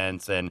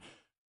 defense, and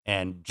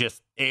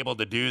just able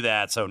to do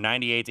that. So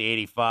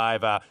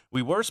 98-85.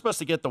 We were supposed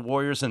to get the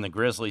Warriors and the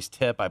Grizzlies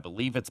tip. I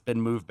believe it's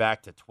been moved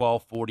back to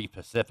 12:40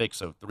 Pacific,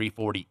 so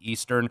 3:40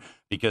 Eastern,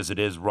 because it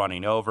is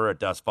running over. It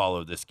does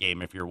follow this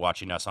game if you're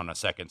watching us on a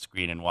second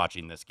screen and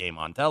watching this game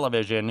on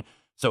television.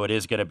 So it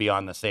is going to be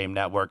on the same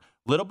network.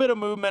 Little bit of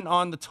movement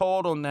on the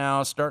total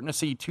now. Starting to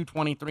see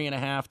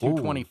 223.5,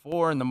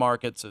 224 in the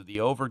market. So the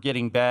over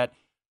getting bet.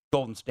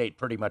 Golden State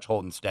pretty much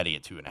holding steady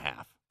at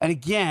 2.5. And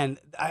again,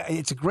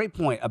 it's a great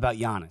point about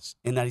Giannis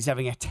in that he's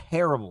having a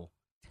terrible,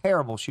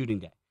 terrible shooting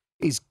day.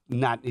 He's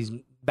back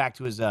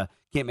to his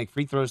can't make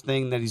free throws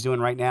thing that he's doing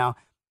right now.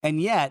 And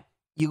yet,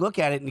 you look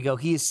at it and you go,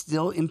 he has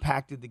still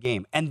impacted the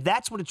game. And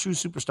that's what a true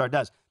superstar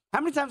does.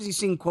 How many times have you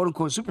seen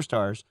quote-unquote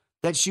superstars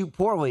that shoot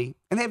poorly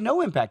and they have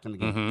no impact on the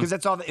game? Because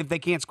that's all. If they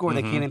can't score,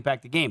 they can't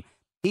impact the game.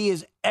 He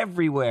is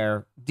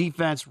everywhere.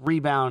 Defense,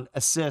 rebound,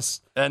 assists.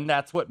 And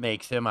that's what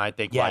makes him, I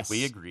think, like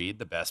we agreed,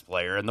 the best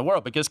player in the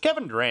world. Because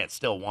Kevin Durant's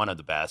still one of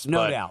the best.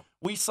 No doubt.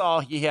 We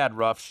saw he had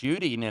rough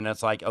shooting, and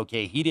it's like,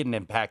 okay, he didn't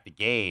impact the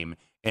game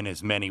in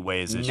as many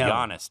ways as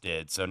Giannis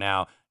did. So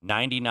now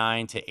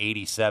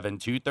 99-87,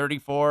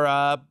 234.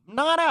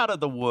 Not out of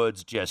the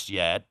woods just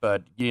yet,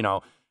 but, you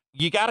know,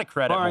 you got to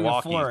credit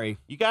Milwaukee.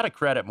 You got to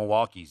credit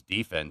Milwaukee's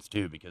defense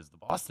too, because the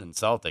Boston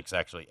Celtics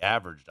actually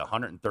averaged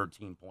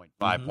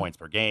 113.5 points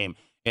per game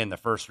in the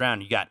first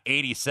round. You got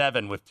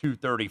 87 with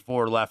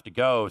 234 left to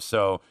go.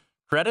 So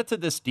credit to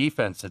this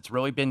defense. It's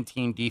really been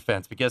team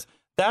defense, because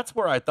that's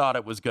where I thought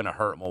it was going to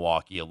hurt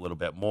Milwaukee a little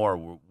bit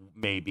more,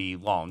 maybe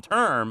long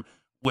term,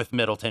 with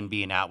Middleton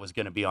being out, was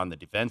going to be on the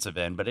defensive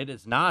end, but it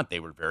is not. They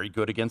were very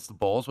good against the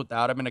Bulls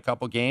without him in a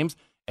couple games.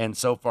 And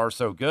so far,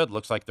 so good.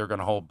 Looks like they're going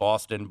to hold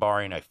Boston,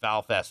 barring a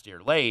foul fest here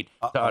late,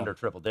 to under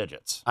triple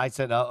digits. I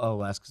said,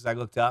 Wes, because I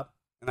looked up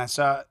and I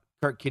saw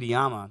Kurt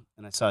Kitayama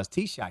and I saw his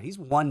tee shot. He's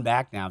one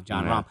back now of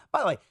John Rahm.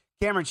 By the way,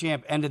 Cameron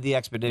Champ ended the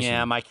expedition.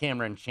 Yeah, my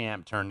Cameron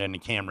Champ turned into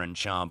Cameron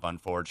Chump,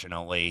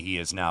 unfortunately. He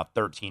is now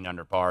 13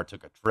 under par,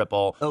 took a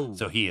triple.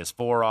 So he is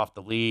 4 off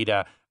the lead.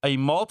 A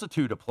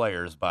multitude of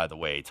players, by the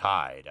way,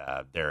 tied.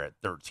 They're at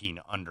 13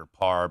 under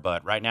par.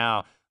 But right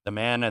now, the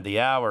man of the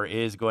hour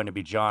is going to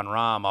be Jon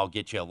Rahm. I'll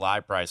get you a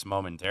live price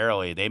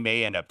momentarily. They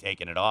may end up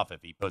taking it off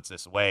if he puts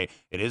this away.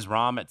 It is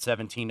Rahm at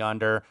 17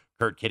 under,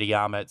 Kurt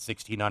Kitayama at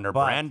 16 under,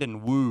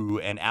 Brandon Wu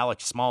and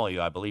Alex Smalley,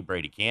 who I believe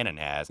Brady Cannon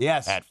has,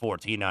 at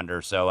 14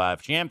 under. So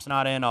if Champ's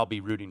not in, I'll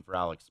be rooting for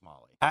Alex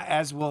Smalley.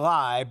 As will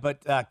I,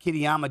 but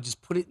Kitayama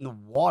just put it in the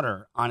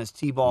water on his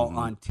tee ball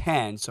on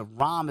 10. So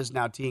Rahm is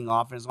now teeing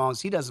off, and as long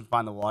as he doesn't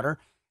find the water,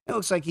 it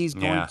looks like he's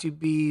going to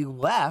be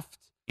left.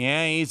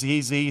 Yeah,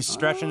 he's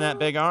stretching that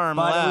big arm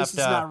but left. At least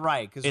it's not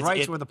right, because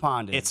right's where the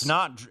pond is.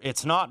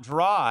 It's not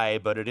dry,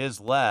 but it is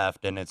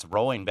left, and it's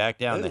rolling back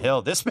down the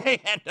hill. This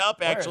may end up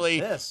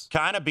actually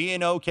kind of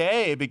being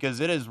okay because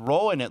it is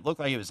rolling. It looked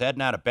like it was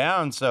heading out of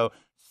bounds, so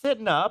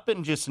sitting up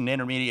and just an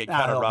intermediate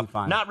kind of rough.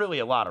 Not really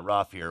a lot of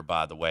rough here,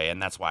 by the way,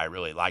 and that's why I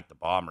really like the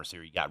Bombers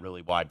here. You got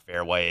really wide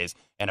fairways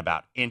and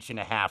about 1.5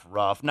 inches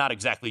rough. Not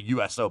exactly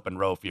U.S. Open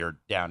rough here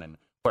down in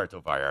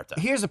Puerto Vallarta.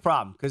 Here's the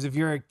problem, because if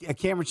you're a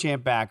Cameron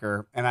Champ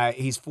backer, and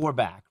he's 4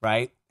 back,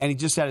 right, and he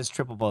just had his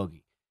triple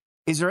bogey,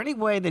 is there any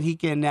way that he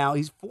can now,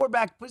 he's 4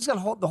 back, but he's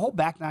got the whole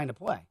back 9 to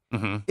play.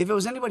 If it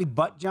was anybody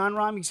but Jon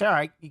Rahm, you say, all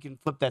right, you can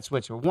flip that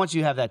switch. But once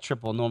you have that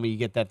triple, normally you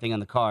get that thing on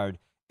the card,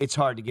 it's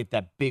hard to get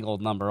that big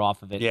old number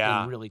off of it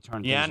and really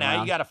turn things around.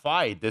 Now you got to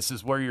fight. This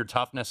is where your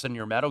toughness and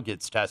your mettle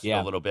gets tested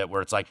a little bit,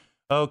 where it's like,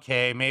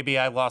 okay, maybe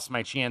I lost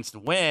my chance to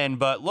win,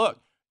 but look,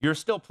 you're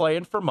still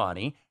playing for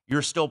money.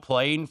 You're still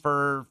playing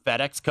for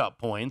FedEx Cup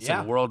points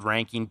and world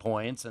ranking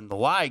points and the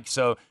like.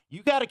 So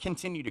you got to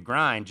continue to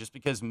grind just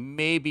because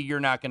maybe you're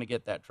not going to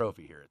get that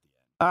trophy here at the end.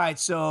 All right,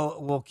 so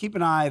we'll keep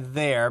an eye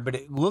there, but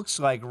it looks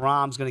like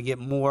Rahm's going to get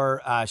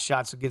more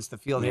shots against the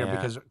field here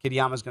because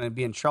Kitayama's going to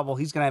be in trouble.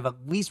 He's going to have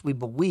at least, we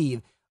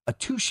believe, a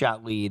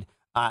 2-shot lead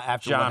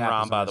after Jon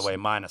Rahm, by the way,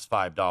 minus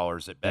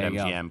 $5 at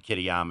BetMGM.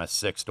 Kitayama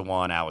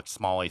 6-1, Alex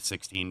Smalley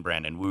 16,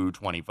 Brandon Wu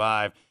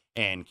 25,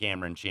 and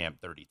Cameron Champ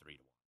 33.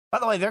 By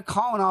the way, they're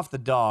calling off the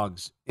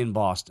dogs in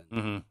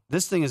Boston.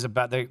 This thing is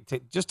about, they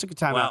just took a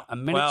timeout, a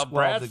minute 12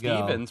 Brad to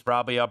go. Stevens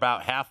probably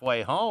about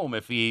halfway home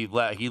if he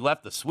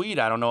left the suite.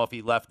 I don't know if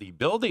he left the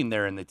building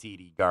there in the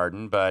TD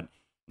Garden, but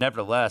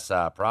nevertheless,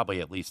 probably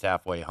at least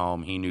halfway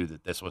home. He knew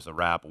that this was a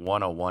wrap.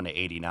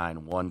 101-89,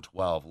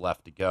 112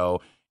 left to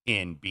go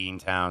in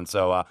Beantown.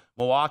 So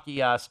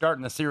Milwaukee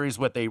starting the series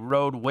with a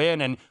road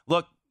win. And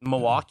look,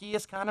 Milwaukee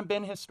has kind of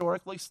been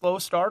historically slow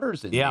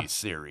starters in these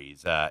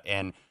series.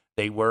 And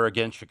they were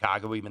against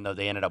Chicago, even though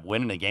they ended up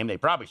winning the game. They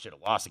probably should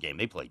have lost the game.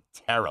 They played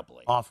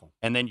terribly. Awful.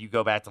 And then you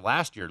go back to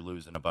last year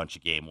losing a bunch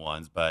of game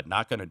ones, but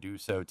not going to do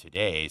so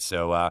today.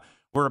 So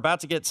we're about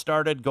to get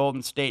started.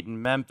 Golden State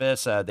and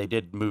Memphis. They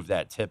did move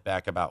that tip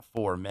back about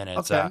 4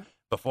 minutes. Okay.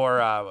 Before,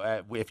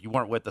 if you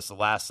weren't with us the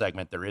last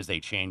segment, there is a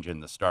change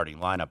in the starting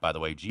lineup, by the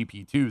way.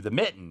 GP2, the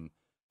mitten.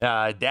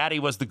 Daddy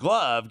was the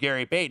glove,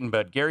 Gary Payton,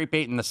 but Gary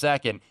Payton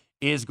II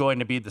is going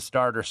to be the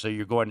starter. So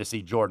you're going to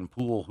see Jordan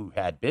Poole, who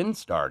had been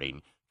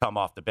starting, come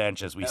off the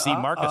bench as we see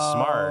Marcus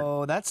Smart.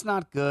 Oh, that's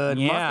not good.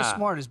 Yeah. Marcus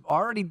Smart is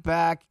already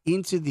back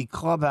into the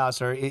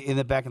clubhouse, or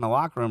back in the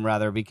locker room,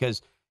 rather,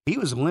 because he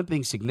was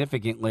limping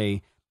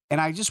significantly.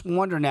 And I just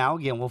wonder now,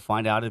 again, we'll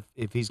find out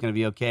if he's going to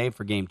be okay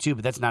for game 2,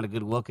 but that's not a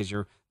good look as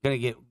you're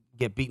going to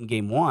get beaten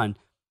game 1.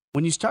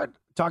 When you start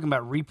talking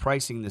about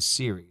repricing the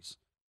series,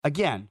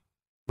 again,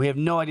 we have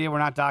no idea. We're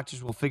not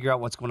doctors. We'll figure out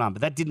what's going on.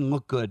 But that didn't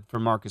look good for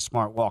Marcus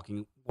Smart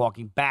walking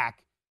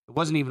back. It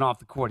wasn't even off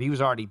the court. He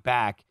was already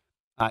back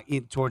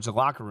towards the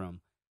locker room.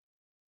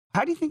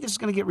 How do you think this is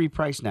going to get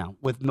repriced now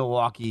with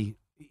Milwaukee?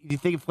 Do you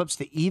think it flips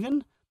to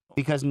even?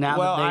 Because now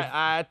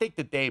I think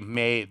that they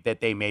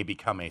may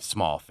become a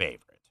small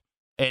favorite.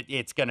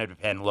 It's going to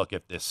depend. Look,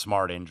 if this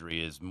Smart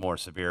injury is more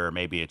severe, or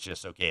maybe it's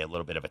just a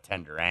little bit of a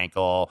tender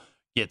ankle.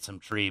 Get some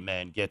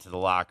treatment, get to the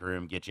locker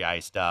room, get you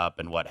iced up,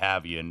 and what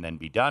have you, and then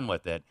be done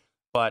with it.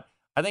 But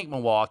I think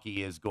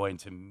Milwaukee is going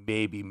to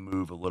maybe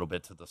move a little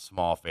bit to the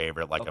small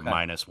favorite, like a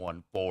minus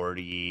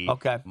 140,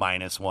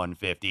 minus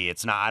 150.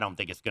 It's not. I don't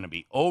think it's going to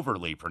be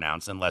overly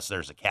pronounced unless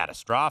there's a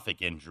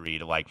catastrophic injury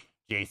to like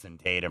Jason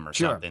Tatum or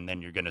something.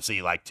 Then you're going to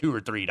see like $2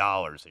 or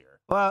 $3 here.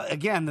 Well,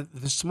 again,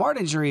 the Smart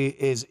injury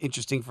is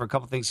interesting for a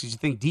couple things because you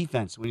think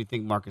defense when you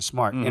think Marcus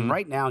Smart. And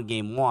right now in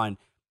game 1,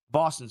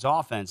 Boston's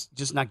offense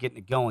just not getting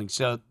it going.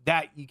 So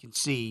that you can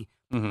see,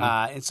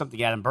 it's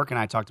something Adam Burke and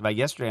I talked about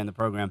yesterday on the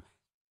program,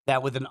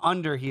 that with an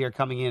under here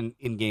coming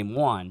in game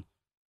 1,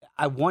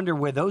 I wonder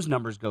where those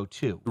numbers go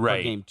to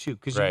for game 2.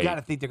 Because you got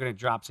to think they're going to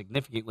drop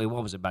significantly.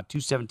 What was it, about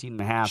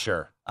 217.5?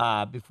 Sure.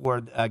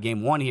 Before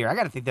game 1 here. I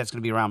got to think that's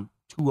going to be around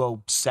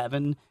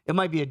 207. It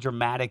might be a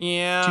dramatic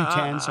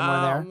 210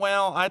 somewhere there.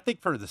 Well, I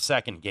think for the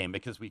second game,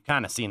 because we've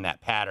kind of seen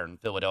that pattern,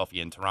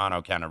 Philadelphia and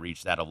Toronto kind of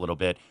reached that a little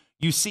bit.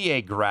 You see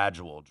a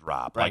gradual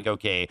drop. Like,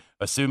 okay,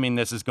 assuming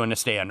this is going to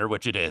stay under,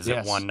 which it is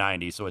at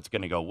 190, so it's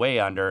going to go way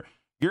under.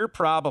 You're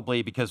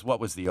probably, because what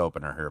was the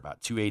opener here?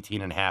 About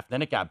 218.5.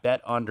 Then it got bet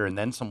under, and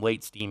then some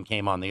late steam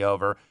came on the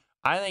over.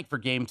 I think for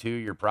game 2,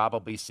 you're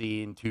probably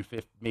seeing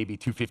maybe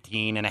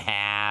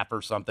 215.5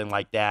 or something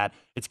like that.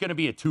 It's going to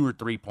be a 2 or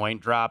 3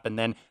 point drop, and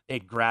then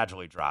it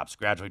gradually drops.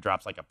 Gradually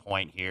drops like a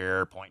point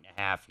here,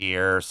 1.5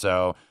 here.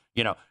 So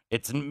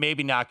it's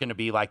maybe not going to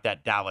be like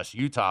that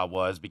Dallas-Utah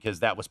was, because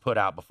that was put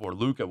out before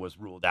Luka was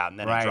ruled out, and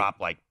then it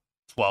dropped like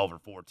 12 or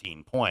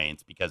 14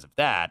 points because of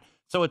that.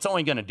 So it's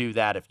only going to do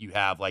that if you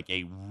have like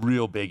a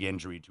real big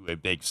injury to a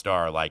big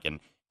star like an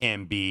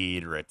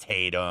Embiid or a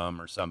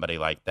Tatum or somebody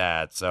like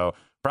that. So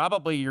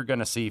probably you're going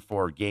to see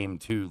for game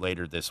 2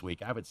 later this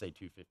week, I would say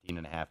 215.5,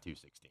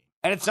 216.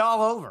 And it's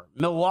all over.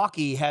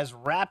 Milwaukee has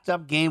wrapped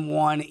up game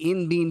 1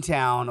 in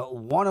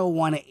Beantown.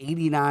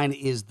 101-89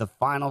 is the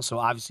final. So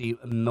obviously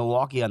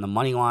Milwaukee on the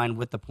money line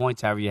with the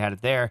points, however you had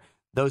it there.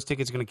 Those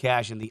tickets are going to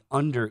cash, and the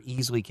under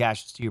easily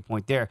cashes, to your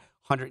point there,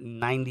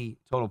 190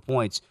 total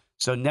points.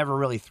 So never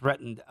really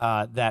threatened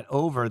that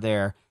over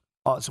there.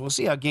 So we'll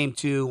see how game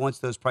 2, once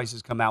those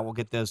prices come out, we'll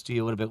get those to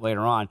you a little bit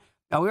later on.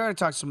 Now, we already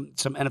talked some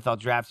NFL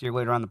draft here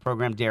later on in the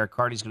program. Derek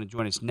Carty's going to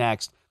join us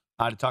next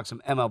to talk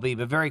some MLB.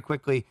 But very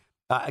quickly,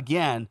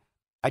 again,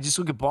 I just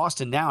look at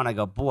Boston now and I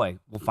go, boy,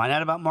 we'll find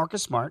out about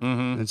Marcus Smart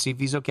and see if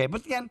he's okay.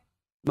 But again,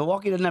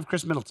 Milwaukee doesn't have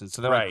Chris Middleton,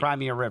 so they're like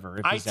Crimea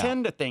River. I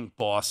tend to think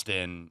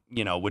Boston,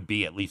 would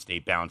be at least a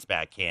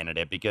bounce-back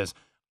candidate, because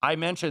I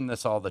mention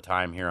this all the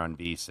time here on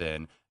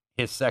VSiN.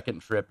 His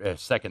second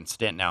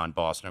stint now in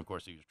Boston, of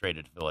course, he was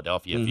traded to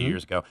Philadelphia a few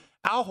years ago.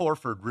 Al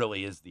Horford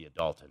really is the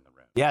adult in the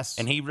room. Yes.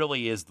 And he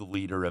really is the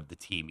leader of the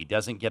team. He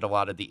doesn't get a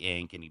lot of the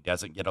ink, and he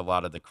doesn't get a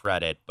lot of the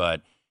credit,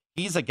 but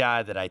he's a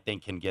guy that I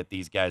think can get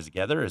these guys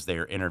together as they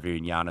are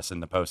interviewing Giannis in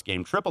the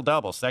postgame.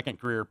 Triple-double, second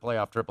career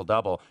playoff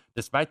triple-double,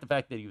 despite the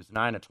fact that he was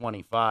 9 of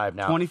 25.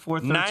 Now, 24,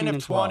 13, 9 of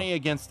and 20 12.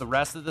 against the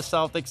rest of the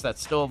Celtics,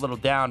 that's still a little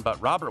down, but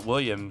Robert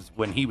Williams,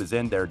 when he was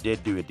in there,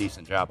 did do a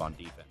decent job on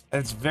defense. And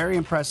it's very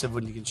impressive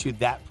when you can shoot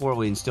that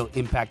poorly and still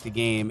impact the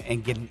game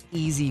and get an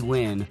easy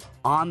win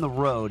on the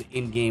road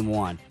in game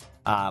 1.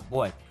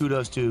 Boy,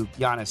 kudos to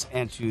Giannis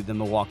and to the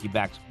Milwaukee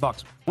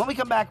Bucks. When we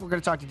come back, we're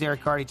going to talk to Derek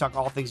Carty, talk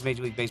all things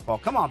Major League Baseball.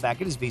 Come on back.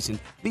 It is VSiN,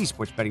 the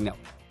Sports Betting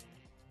Network.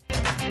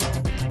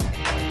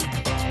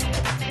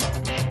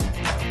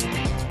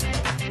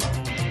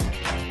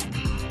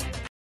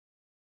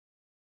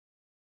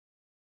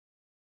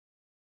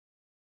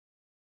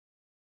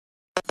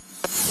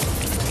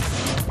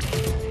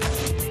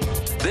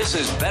 This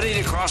is Betting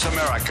Across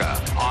America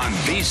on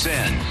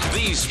VSiN,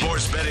 the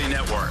Sports Betting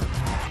Network.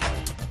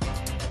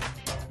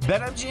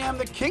 BetMGM,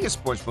 the king of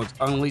sportsbooks,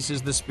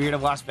 unleashes the spirit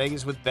of Las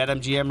Vegas with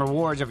BetMGM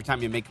Rewards. Every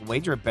time you make a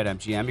wager at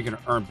BetMGM, you're going to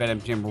earn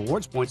BetMGM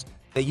Rewards points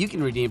that you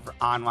can redeem for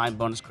online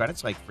bonus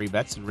credits like free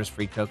bets and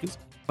risk-free tokens.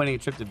 Planning a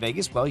trip to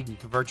Vegas? Well, you can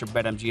convert your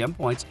BetMGM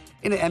points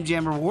into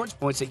MGM Rewards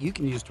points that you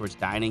can use towards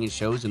dining and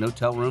shows and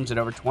hotel rooms at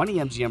over 20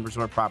 MGM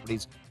resort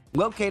properties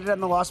located on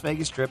the Las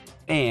Vegas Strip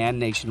and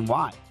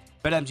nationwide.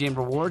 BetMGM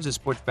Rewards is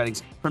sports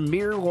betting's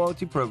premier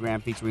loyalty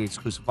program featuring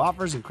exclusive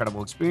offers,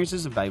 incredible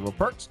experiences, and valuable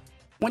perks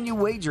when you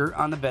wager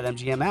on the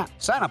BetMGM app.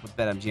 Sign up with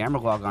BetMGM or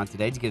log on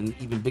today to get an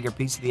even bigger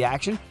piece of the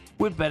action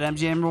with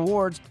BetMGM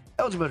Rewards.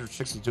 Eligibility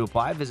restrictions do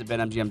apply. Visit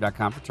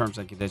BetMGM.com for terms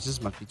and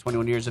conditions. Must be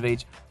 21 years of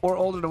age or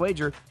older to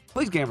wager.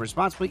 Please gamble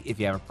responsibly.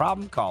 If you have a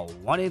problem, call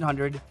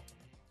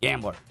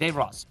 1-800-GAMBLER. Dave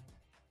Ross,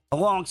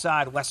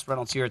 alongside Wes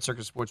Reynolds here at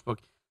Circus Sportsbook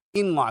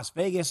in Las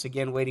Vegas.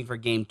 Again, waiting for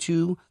game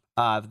 2,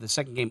 the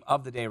second game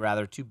of the day,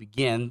 to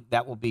begin.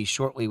 That will be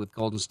shortly with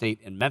Golden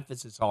State and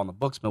Memphis. It's all in the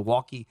books.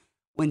 Milwaukee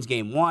wins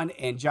game 1,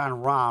 and John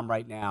Rahm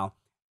right now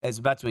is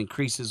about to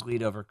increase his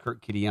lead over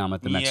Kurt Kitayama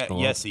at the Mexico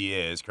Open. Yes, he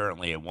is.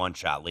 Currently a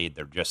one-shot lead.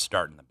 They're just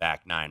starting the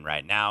back 9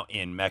 right now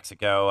in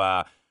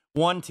Mexico.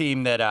 One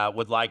team that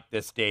would like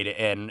this day to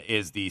end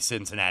is the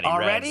Cincinnati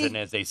Reds. And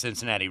as a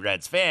Cincinnati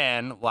Reds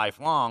fan,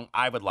 lifelong,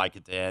 I would like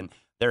it to end.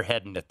 They're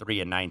heading to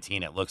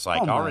 3-19, it looks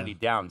like. Already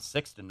down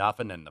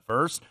 6-0 in the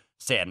first.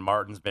 San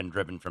Martin's been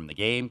driven from the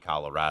game.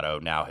 Colorado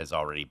now has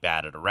already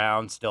batted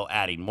around, still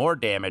adding more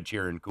damage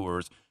here in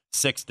Coors.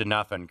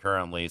 6-0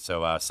 currently.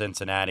 So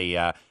Cincinnati,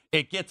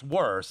 it gets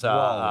worse. Where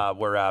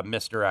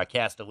Mr.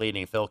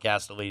 Castellini, Phil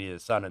Castellini, the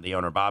son of the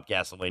owner, Bob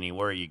Castellini,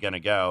 where are you going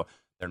to go?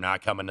 They're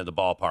not coming to the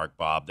ballpark,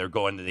 Bob. They're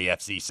going to the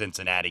FC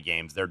Cincinnati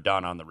games. They're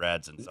done on the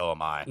Reds, and so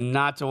am I.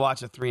 Not to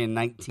watch a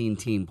 3-19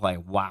 team play.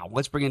 Wow.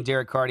 Let's bring in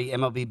Derek Carty,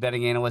 MLB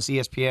betting analyst,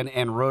 ESPN,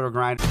 and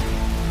RotoGrind.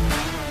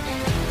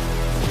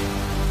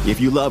 If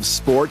you love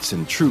sports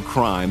and true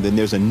crime, then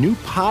there's a new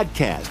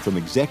podcast from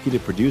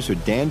executive producer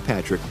Dan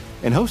Patrick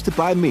and hosted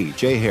by me,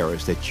 Jay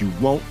Harris, that you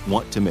won't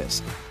want to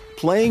miss.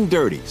 Playing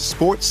Dirty: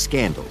 Sports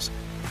Scandals.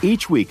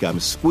 Each week, I'm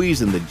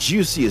squeezing the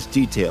juiciest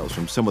details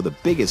from some of the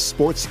biggest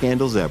sports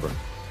scandals ever.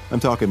 I'm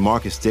talking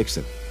Marcus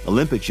Dixon,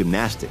 Olympic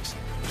gymnastics,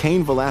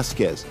 Cain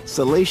Velasquez,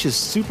 salacious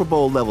Super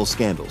Bowl-level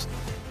scandals.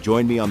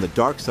 Join me on the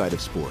dark side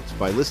of sports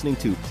by listening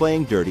to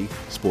Playing Dirty: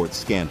 Sports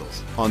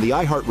Scandals on the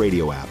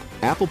iHeartRadio app,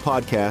 Apple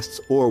Podcasts,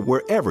 or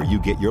wherever you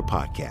get your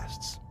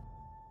podcasts.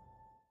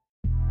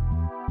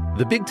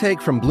 The Big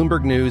Take from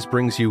Bloomberg News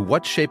brings you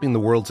what's shaping the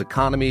world's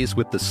economies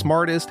with the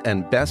smartest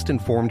and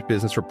best-informed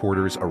business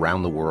reporters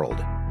around the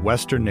world.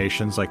 Western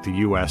nations like the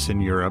U.S.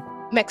 and Europe.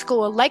 Mexico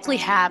will likely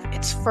have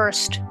its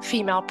first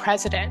female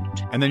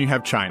president. And then you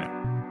have China.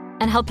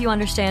 And help you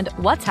understand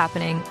what's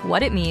happening,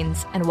 what it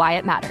means, and why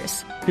it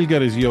matters. He'll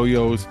get his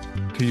yo-yos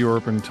to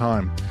Europe in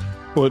time.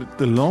 But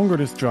the longer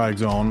this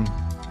drags on,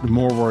 the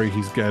more worried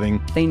he's getting.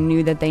 They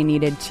knew that they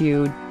needed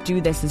to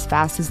do this as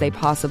fast as they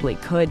possibly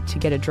could to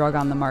get a drug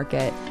on the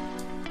market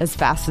as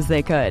fast as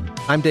they could.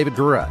 I'm David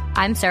Gura.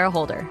 I'm Sarah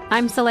Holder.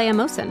 I'm Saleha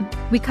Mohsen.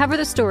 We cover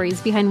the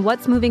stories behind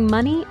what's moving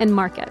money and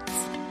markets.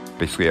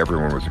 Basically,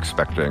 everyone was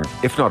expecting,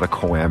 if not a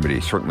calamity,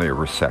 certainly a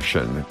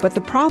recession. But the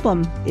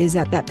problem is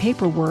that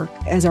paperwork,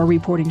 as our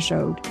reporting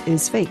showed,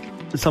 is fake.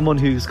 As someone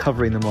who's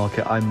covering the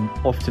market, I'm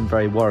often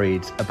very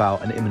worried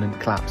about an imminent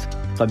collapse.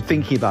 So I'm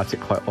thinking about it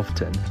quite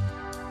often.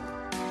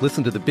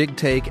 Listen to The Big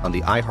Take on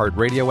the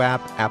iHeartRadio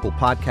app, Apple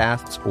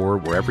Podcasts, or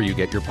wherever you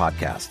get your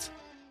podcasts.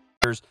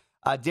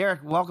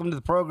 Derek, welcome to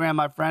the program,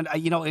 my friend.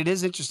 It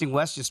is interesting.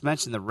 Wes just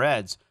mentioned the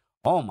Reds.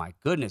 Oh, my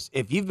goodness.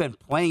 If you've been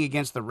playing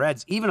against the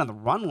Reds, even on the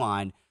run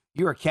line,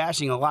 you are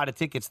cashing a lot of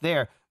tickets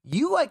there.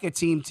 You like a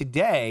team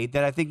today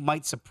that I think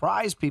might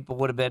surprise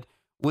people a bit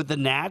with the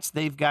Nats.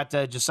 They've got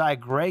Josiah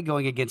Gray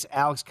going against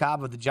Alex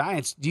Cobb of the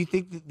Giants. Do you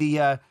think that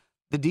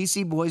the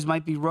D.C. boys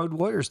might be road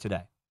warriors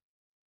today?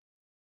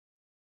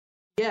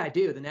 Yeah, I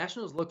do. The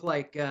Nationals look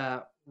like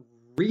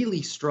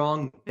really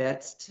strong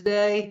bets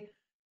today.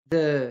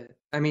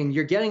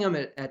 You're getting them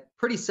at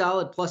pretty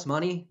solid plus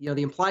money.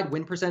 The implied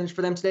win percentage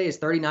for them today is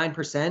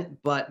 39%,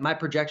 but my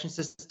projection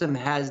system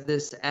has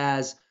this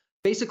as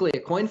basically a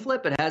coin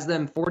flip. It has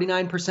them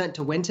 49%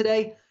 to win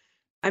today.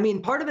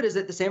 Part of it is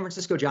that the San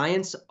Francisco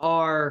Giants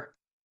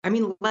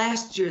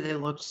last year they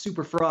looked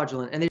super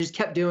fraudulent and they just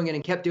kept doing it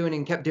and kept doing it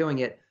and kept doing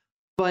it.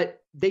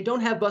 But they don't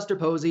have Buster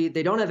Posey.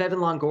 They don't have Evan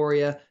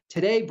Longoria.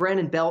 Today,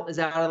 Brandon Belt is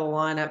out of the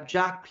lineup.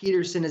 Jock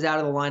Peterson is out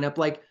of the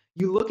lineup.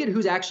 You look at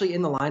who's actually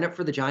in the lineup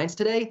for the Giants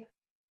today,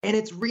 and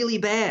it's really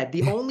bad.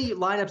 The only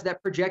lineups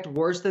that project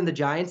worse than the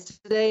Giants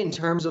today in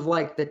terms of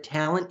the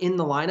talent in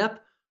the lineup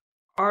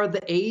are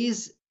the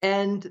A's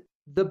and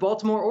the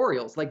Baltimore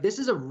Orioles. This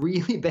is a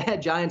really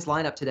bad Giants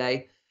lineup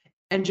today.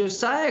 And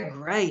Josiah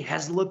Gray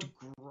has looked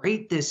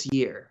great this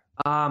year.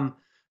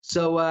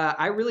 So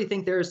I really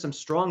think there is some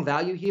strong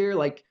value here.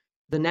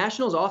 The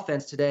Nationals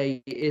offense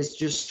today is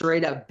just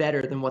straight up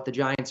better than what the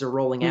Giants are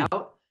rolling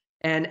out.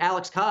 And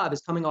Alex Cobb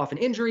is coming off an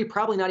injury,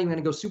 probably not even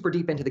going to go super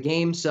deep into the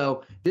game.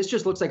 So this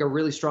just looks like a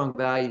really strong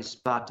value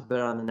spot to bet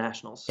on the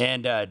Nationals.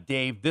 And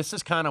Dave, this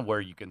is kind of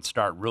where you can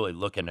start really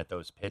looking at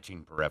those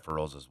pitching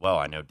peripherals as well.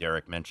 I know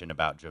Derek mentioned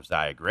about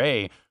Josiah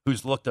Gray,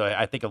 who's looked,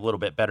 I think, a little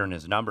bit better in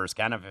his numbers,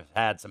 kind of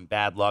had some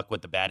bad luck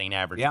with the batting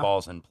average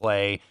balls in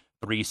play,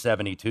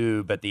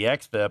 372. But the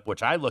xFIP,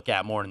 which I look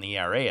at more in the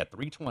ERA at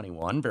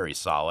 321, very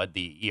solid.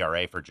 The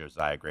ERA for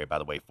Josiah Gray, by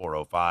the way,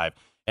 405.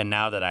 And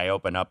now that I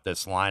open up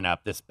this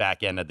lineup, this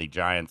back end of the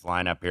Giants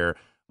lineup here,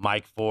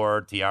 Mike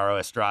Ford, Tiaro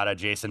Estrada,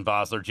 Jason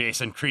Vosler,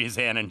 Jason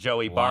Krezan, and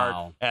Joey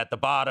Bart at the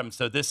bottom.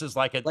 So this is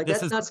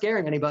that's not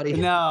scaring anybody.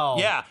 No.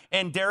 Yeah.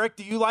 And Derek,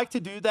 do you like to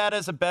do that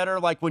as a bettor?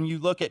 When you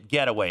look at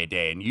getaway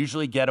day, and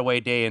usually getaway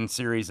day in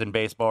series in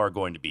baseball are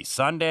going to be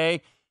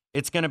Sunday.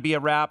 It's going to be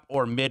a wrap,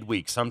 or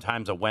midweek,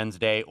 sometimes a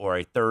Wednesday or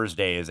a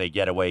Thursday is a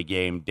getaway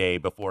game day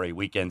before a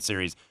weekend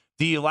series.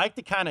 Do you like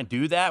to kind of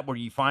do that where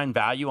you find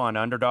value on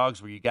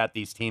underdogs where you got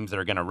these teams that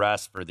are going to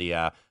rest for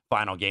the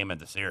final game of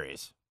the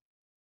series?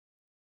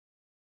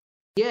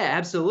 Yeah,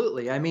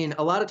 absolutely.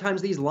 A lot of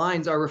times these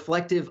lines are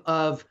reflective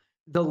of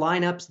the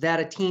lineups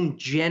that a team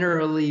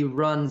generally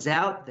runs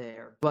out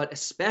there, but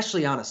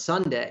especially on a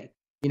Sunday,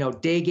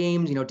 day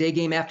games, day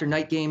game after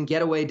night game,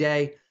 getaway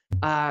day,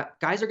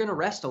 guys are going to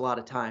rest a lot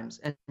of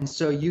times. And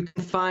so you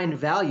can find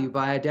value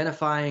by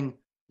identifying,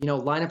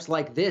 lineups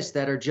like this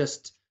that are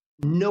just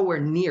nowhere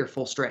near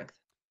full strength.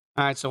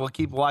 All right, so we'll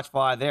keep watchful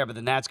eye there, but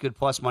the Nats good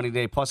plus money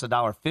today, plus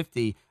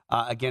 $1.50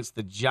 against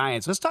the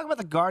Giants. Let's talk about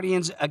the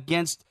Guardians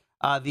against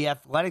the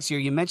Athletics here.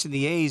 You mentioned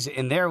the A's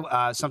and their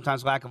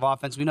sometimes lack of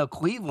offense. We know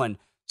Cleveland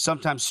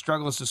sometimes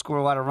struggles to score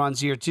a lot of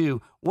runs here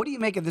too. What do you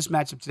make of this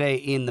matchup today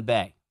in the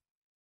Bay?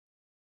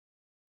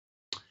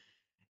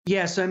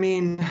 Yes,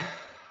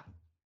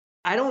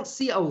 I don't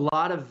see a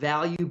lot of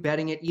value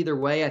betting it either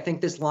way. I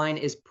think this line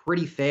is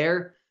pretty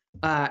fair.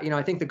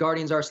 I think the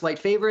Guardians are a slight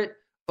favorite.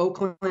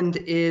 Oakland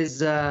is,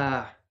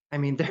 they're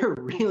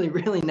really,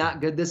 really not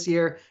good this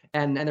year,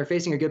 and they're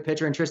facing a good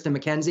pitcher in Tristan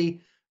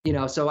McKenzie.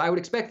 So I would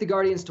expect the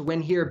Guardians to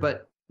win here,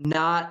 but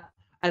I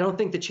don't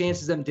think the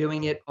chances of them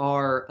doing it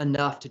are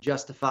enough to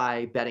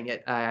justify betting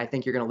it. I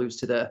think you're going to lose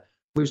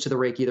to the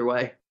rake either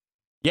way.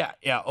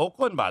 Yeah.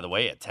 Oakland, by the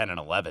way, at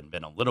 10-11,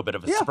 been a little bit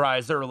of a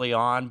surprise early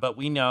on, but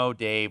we know,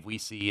 Dave, we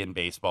see in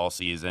baseball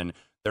season,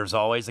 there's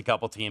always a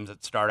couple teams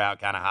that start out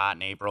kind of hot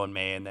in April and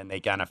May, and then they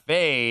kind of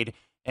fade.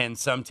 And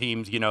some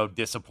teams,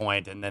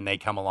 disappoint, and then they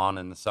come along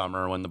in the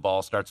summer when the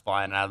ball starts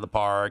flying out of the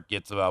park,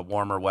 gets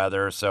warmer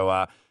weather.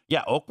 So,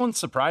 Oakland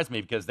surprised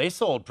me because they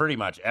sold pretty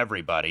much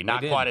everybody.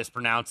 Not quite as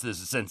pronounced as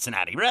the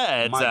Cincinnati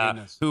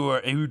Reds,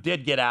 who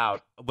did get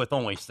out with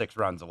only 6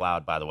 runs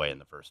allowed, by the way, in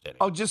the first inning.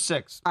 Oh, just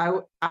 6.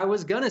 I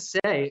was going to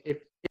say,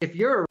 if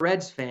you're a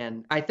Reds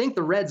fan, I think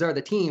the Reds are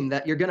the team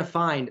that you're going to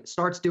find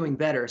starts doing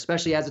better,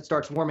 especially as it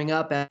starts warming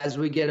up, as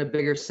we get a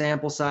bigger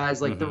sample size.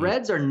 The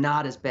Reds are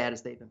not as bad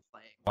as they've been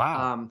playing.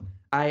 Wow.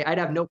 I'd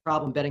have no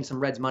problem betting some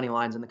Reds money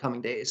lines in the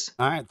coming days.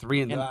 All right,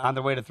 on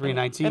the way to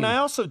 319. And I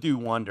also do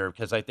wonder,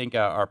 because I think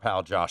our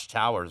pal Josh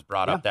Towers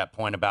brought up that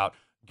point about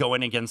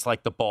going against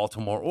like the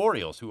Baltimore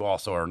Orioles, who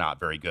also are not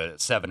very good at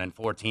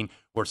 7-14,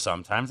 where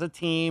sometimes a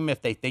team,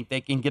 if they think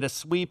they can get a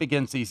sweep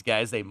against these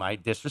guys, they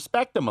might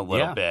disrespect them a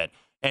little bit.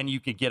 And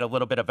you could get a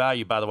little bit of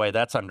value. By the way,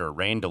 that's under a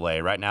rain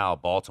delay. Right now,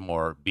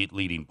 Baltimore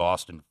leading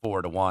Boston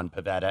 4-1.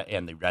 Pivetta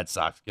and the Red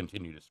Sox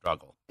continue to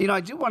struggle.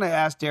 I do want to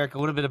ask Derek a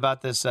little bit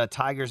about this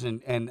Tigers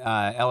and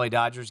LA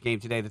Dodgers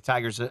game today. The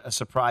Tigers, a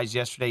surprise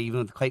yesterday,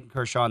 even with Clayton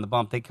Kershaw on the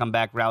bump. They come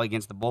back, rally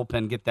against the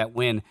bullpen, get that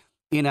win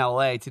in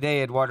LA.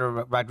 Today,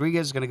 Eduardo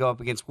Rodriguez is going to go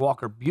up against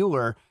Walker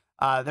Buehler.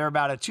 They're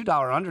about a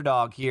 $2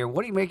 underdog here.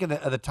 What do you make of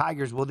the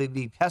Tigers? Will they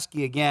be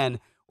pesky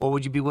again, or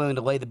would you be willing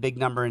to lay the big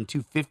number in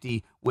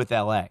 250 with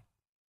LA?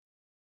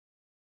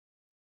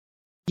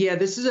 Yeah,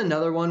 this is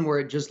another one where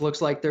it just looks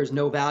like there's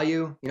no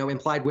value.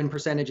 Implied win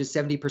percentage is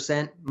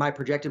 70%. My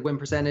projected win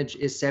percentage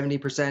is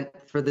 70%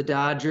 for the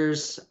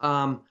Dodgers.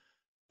 A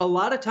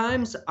lot of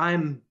times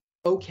I'm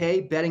okay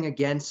betting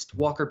against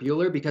Walker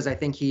Buehler because I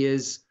think he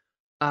is,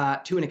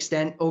 to an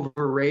extent,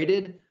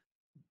 overrated.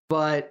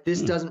 But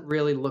this doesn't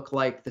really look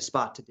like the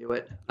spot to do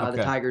it.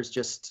 The Tigers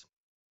just,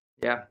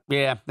 yeah,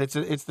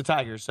 it's the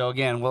Tigers. So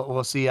again,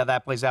 we'll see how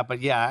that plays out. But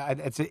yeah,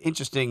 it's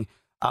interesting.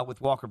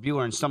 With Walker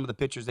Buehler and some of the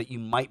pitchers that you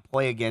might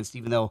play against,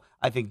 even though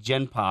I think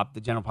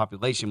the general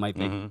population might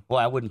think, well,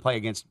 I wouldn't play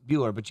against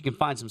Buehler, but you can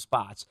find some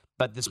spots,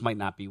 but this might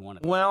not be one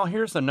of them. Well,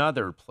 here's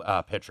another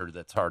pitcher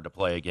that's hard to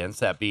play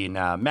against, that being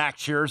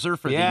Max Scherzer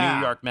for the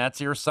New York Mets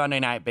here. Sunday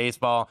Night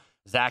Baseball,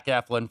 Zach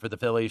Eflin for the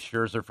Phillies,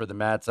 Scherzer for the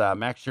Mets.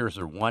 Max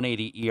Scherzer,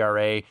 1.80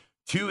 ERA,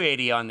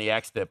 2.80 on the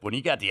xFIP. When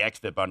you got the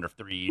xFIP under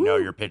 3, you know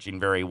you're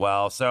pitching very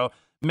well. So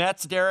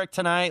Mets, Derek,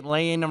 tonight,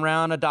 laying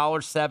around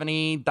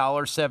 $1.70,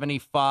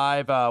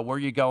 $1.75. Where are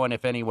you going,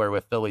 if anywhere,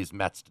 with Phillies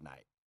Mets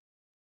tonight?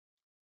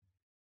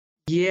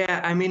 Yeah,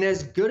 I mean,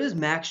 as good as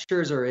Max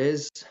Scherzer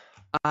is,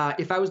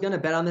 if I was going to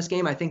bet on this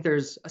game, I think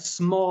there's a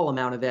small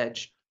amount of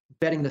edge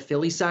betting the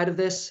Phillies side of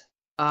this.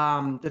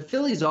 The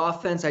Phillies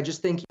offense, I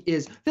just think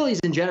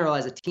Phillies in general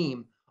as a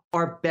team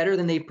are better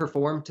than they've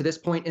performed to this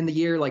point in the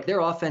year. Like,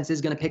 their offense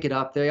is going to pick it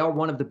up. They are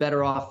one of the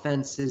better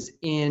offenses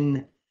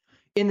in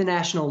the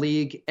National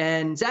League.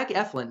 And Zach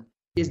Eflin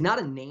is not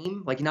a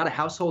name, like not a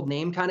household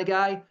name kind of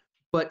guy,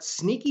 but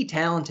sneaky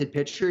talented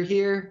pitcher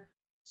here.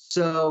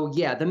 So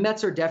yeah, the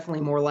Mets are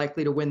definitely more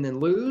likely to win than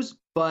lose,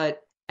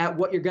 but at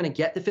what you're going to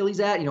get the Phillies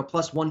at,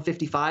 plus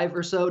 155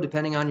 or so,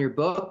 depending on your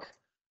book,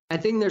 I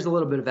think there's a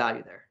little bit of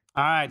value there.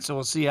 All right. So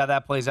we'll see how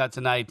that plays out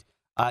tonight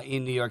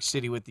in New York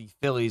City with the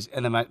Phillies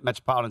and the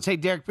Metropolitans. Hey,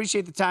 Derek,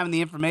 appreciate the time and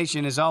the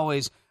information as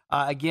always.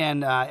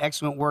 Again,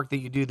 excellent work that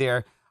you do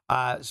there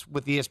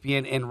with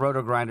ESPN and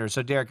Roto Grinder.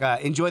 So, Derek,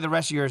 enjoy the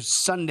rest of your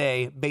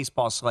Sunday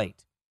baseball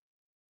slate.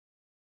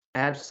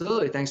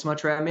 Absolutely. Thanks so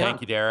much for having me on. Thank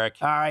you, Derek.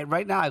 All right.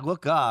 Right now, I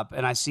look up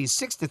and I see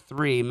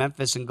 6-3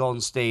 Memphis and Golden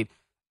State,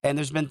 and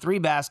there's been 3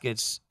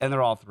 baskets, and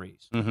they're all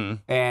threes. Mm-hmm.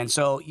 And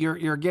so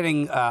you're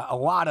getting a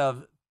lot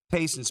of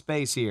pace and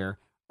space here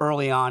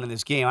early on in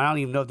this game. I don't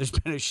even know if there's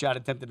been a shot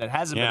attempted that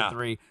hasn't been a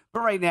 3. But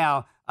right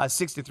now,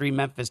 6-3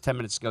 Memphis, 10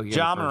 minutes ago here.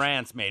 Ja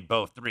Morant's made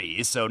both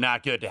threes, so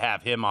not good to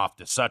have him off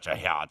to such a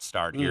hot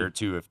start here,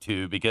 2 of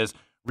 2, because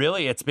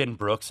really it's been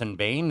Brooks and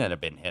Bane that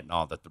have been hitting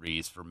all the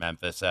threes for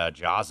Memphis.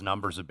 Ja's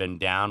numbers have been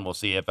down. We'll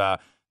see if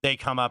they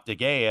come up to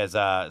Gay as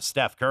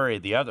Steph Curry,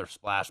 the other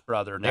Splash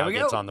brother, now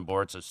gets on the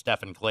board. So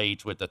Steph and Clay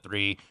each with the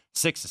 3,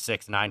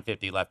 6-6,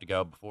 9:50 left to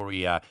go before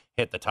we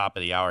hit the top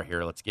of the hour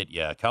here. Let's get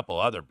you a couple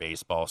other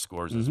baseball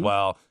scores as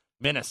well.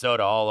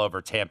 Minnesota all over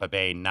Tampa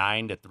Bay,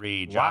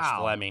 9-3. Josh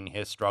Fleming,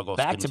 his struggles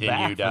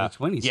continued. Back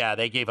for the 20s. Yeah,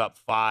 they gave up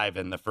 5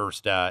 in the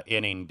first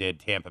inning, did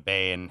Tampa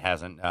Bay, and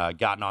hasn't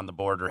gotten on the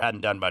board or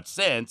hadn't done much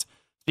since.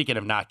 Speaking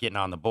of not getting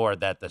on the board,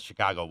 that the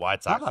Chicago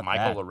White Sox,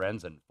 Michael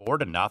Lorenzen,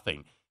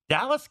 4-0.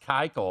 Dallas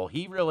Keuchel,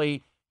 he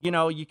really,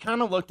 you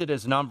kind of looked at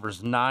his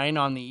numbers, 9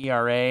 on the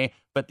ERA,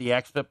 but the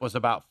xFIP was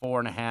about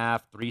 4.5,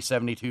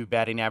 372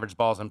 batting average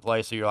balls in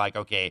play. So you're like,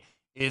 okay,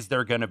 is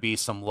there going to be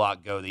some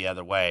luck go the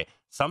other way?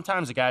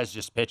 Sometimes the guy's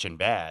just pitching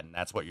bad, and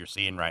that's what you're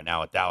seeing right now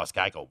with Dallas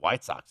Keuchel.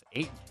 White Sox,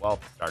 8-12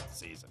 to start the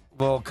season.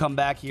 We'll come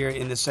back here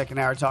in the second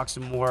hour, talk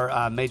some more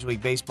Major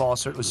League Baseball,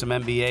 certainly some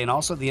NBA, and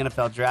also the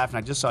NFL draft. And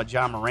I just saw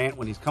Ja Morant.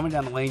 When he's coming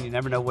down the lane, you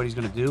never know what he's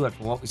going to do.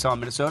 After what we saw in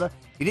Minnesota,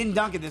 he didn't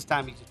dunk it this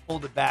time. He just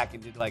pulled it back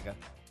and did like a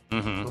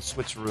little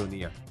switcheroo in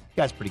the air.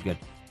 The guy's pretty good.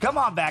 Come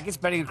on back. It's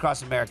Betting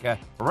Across America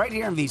right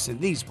here in VSiN,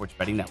 the Sports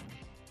Betting Network.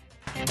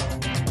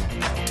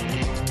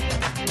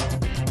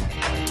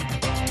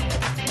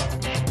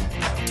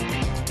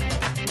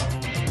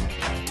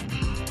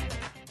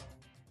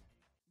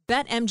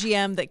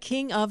 BetMGM, the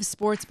king of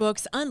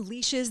sportsbooks,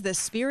 unleashes the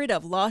spirit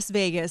of Las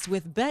Vegas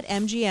with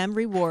BetMGM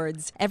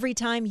Rewards. Every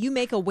time you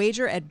make a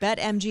wager at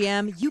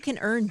BetMGM, you can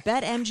earn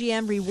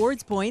BetMGM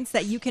Rewards points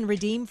that you can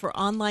redeem for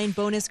online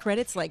bonus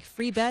credits like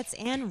free bets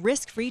and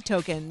risk-free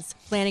tokens.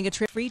 Planning a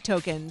trip, free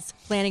tokens.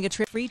 Planning a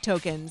trip, free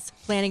tokens.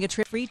 Planning a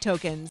trip, free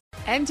tokens.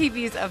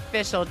 MTV's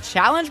official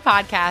Challenge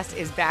podcast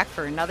is back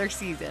for another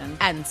season.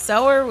 And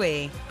so are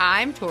we.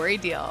 I'm Tori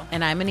Deal.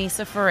 And I'm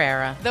Anissa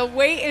Ferreira. The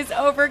wait is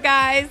over,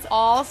 guys.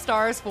 All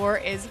Stars 4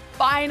 is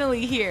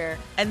finally here.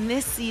 And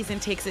this season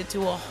takes it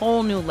to a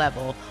whole new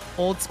level.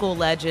 Old school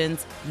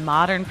legends,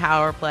 modern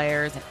power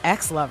players, and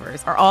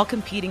ex-lovers are all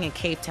competing in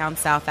Cape Town,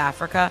 South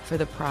Africa for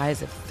the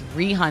prize of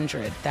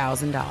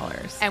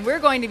 $300,000. And we're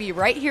going to be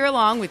right here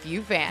along with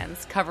you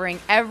fans, covering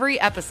every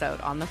episode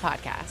on the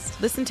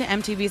podcast. Listen to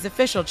MTV's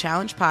official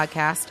Challenge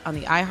podcast on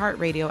the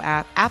iHeartRadio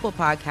app, Apple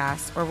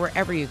Podcasts, or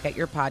wherever you get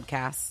your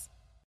podcasts.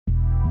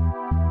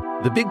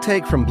 The Big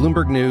Take from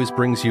Bloomberg News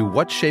brings you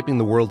what's shaping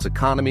the world's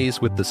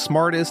economies with the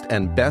smartest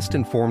and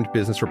best-informed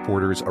business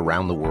reporters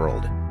around the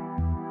world.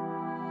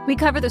 We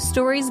cover the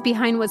stories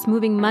behind what's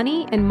moving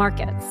money and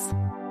markets,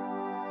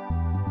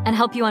 and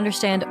help you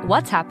understand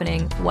what's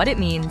happening, what it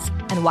means,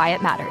 and why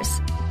it matters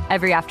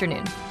every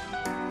afternoon.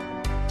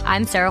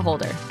 I'm Sarah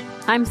Holder.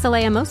 I'm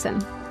Saleha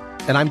Mohsin.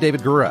 And I'm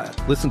David Gura.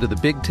 Listen to The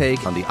Big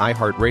Take on the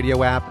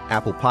iHeartRadio app,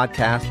 Apple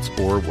Podcasts,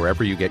 or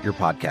wherever you get your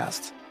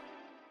podcasts.